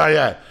 Lee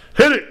Sayat.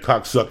 Hit it,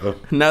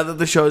 cocksucker. Now that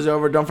the show's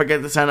over, don't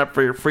forget to sign up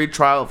for your free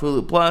trial of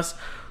Hulu Plus.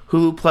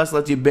 Hulu Plus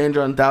lets you binge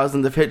on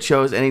thousands of hit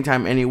shows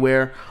anytime,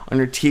 anywhere on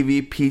your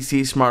TV,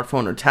 PC,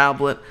 smartphone, or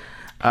tablet.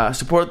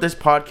 Support this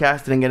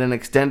podcast and get an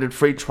extended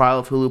free trial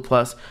of Hulu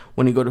Plus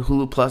when you go to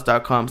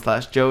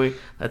huluplus.com/Joey.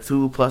 That's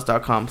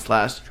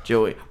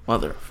huluplus.com/Joey.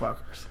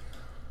 Motherfuckers.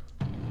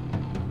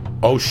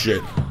 Oh,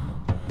 shit.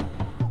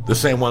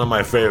 This ain't one of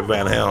my favorite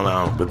Van Halen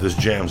albums, but this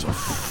jam's a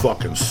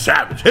fucking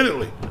savage. Hit it,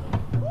 Lee.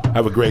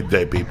 Have a great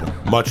day, people.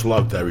 Much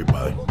love to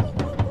everybody.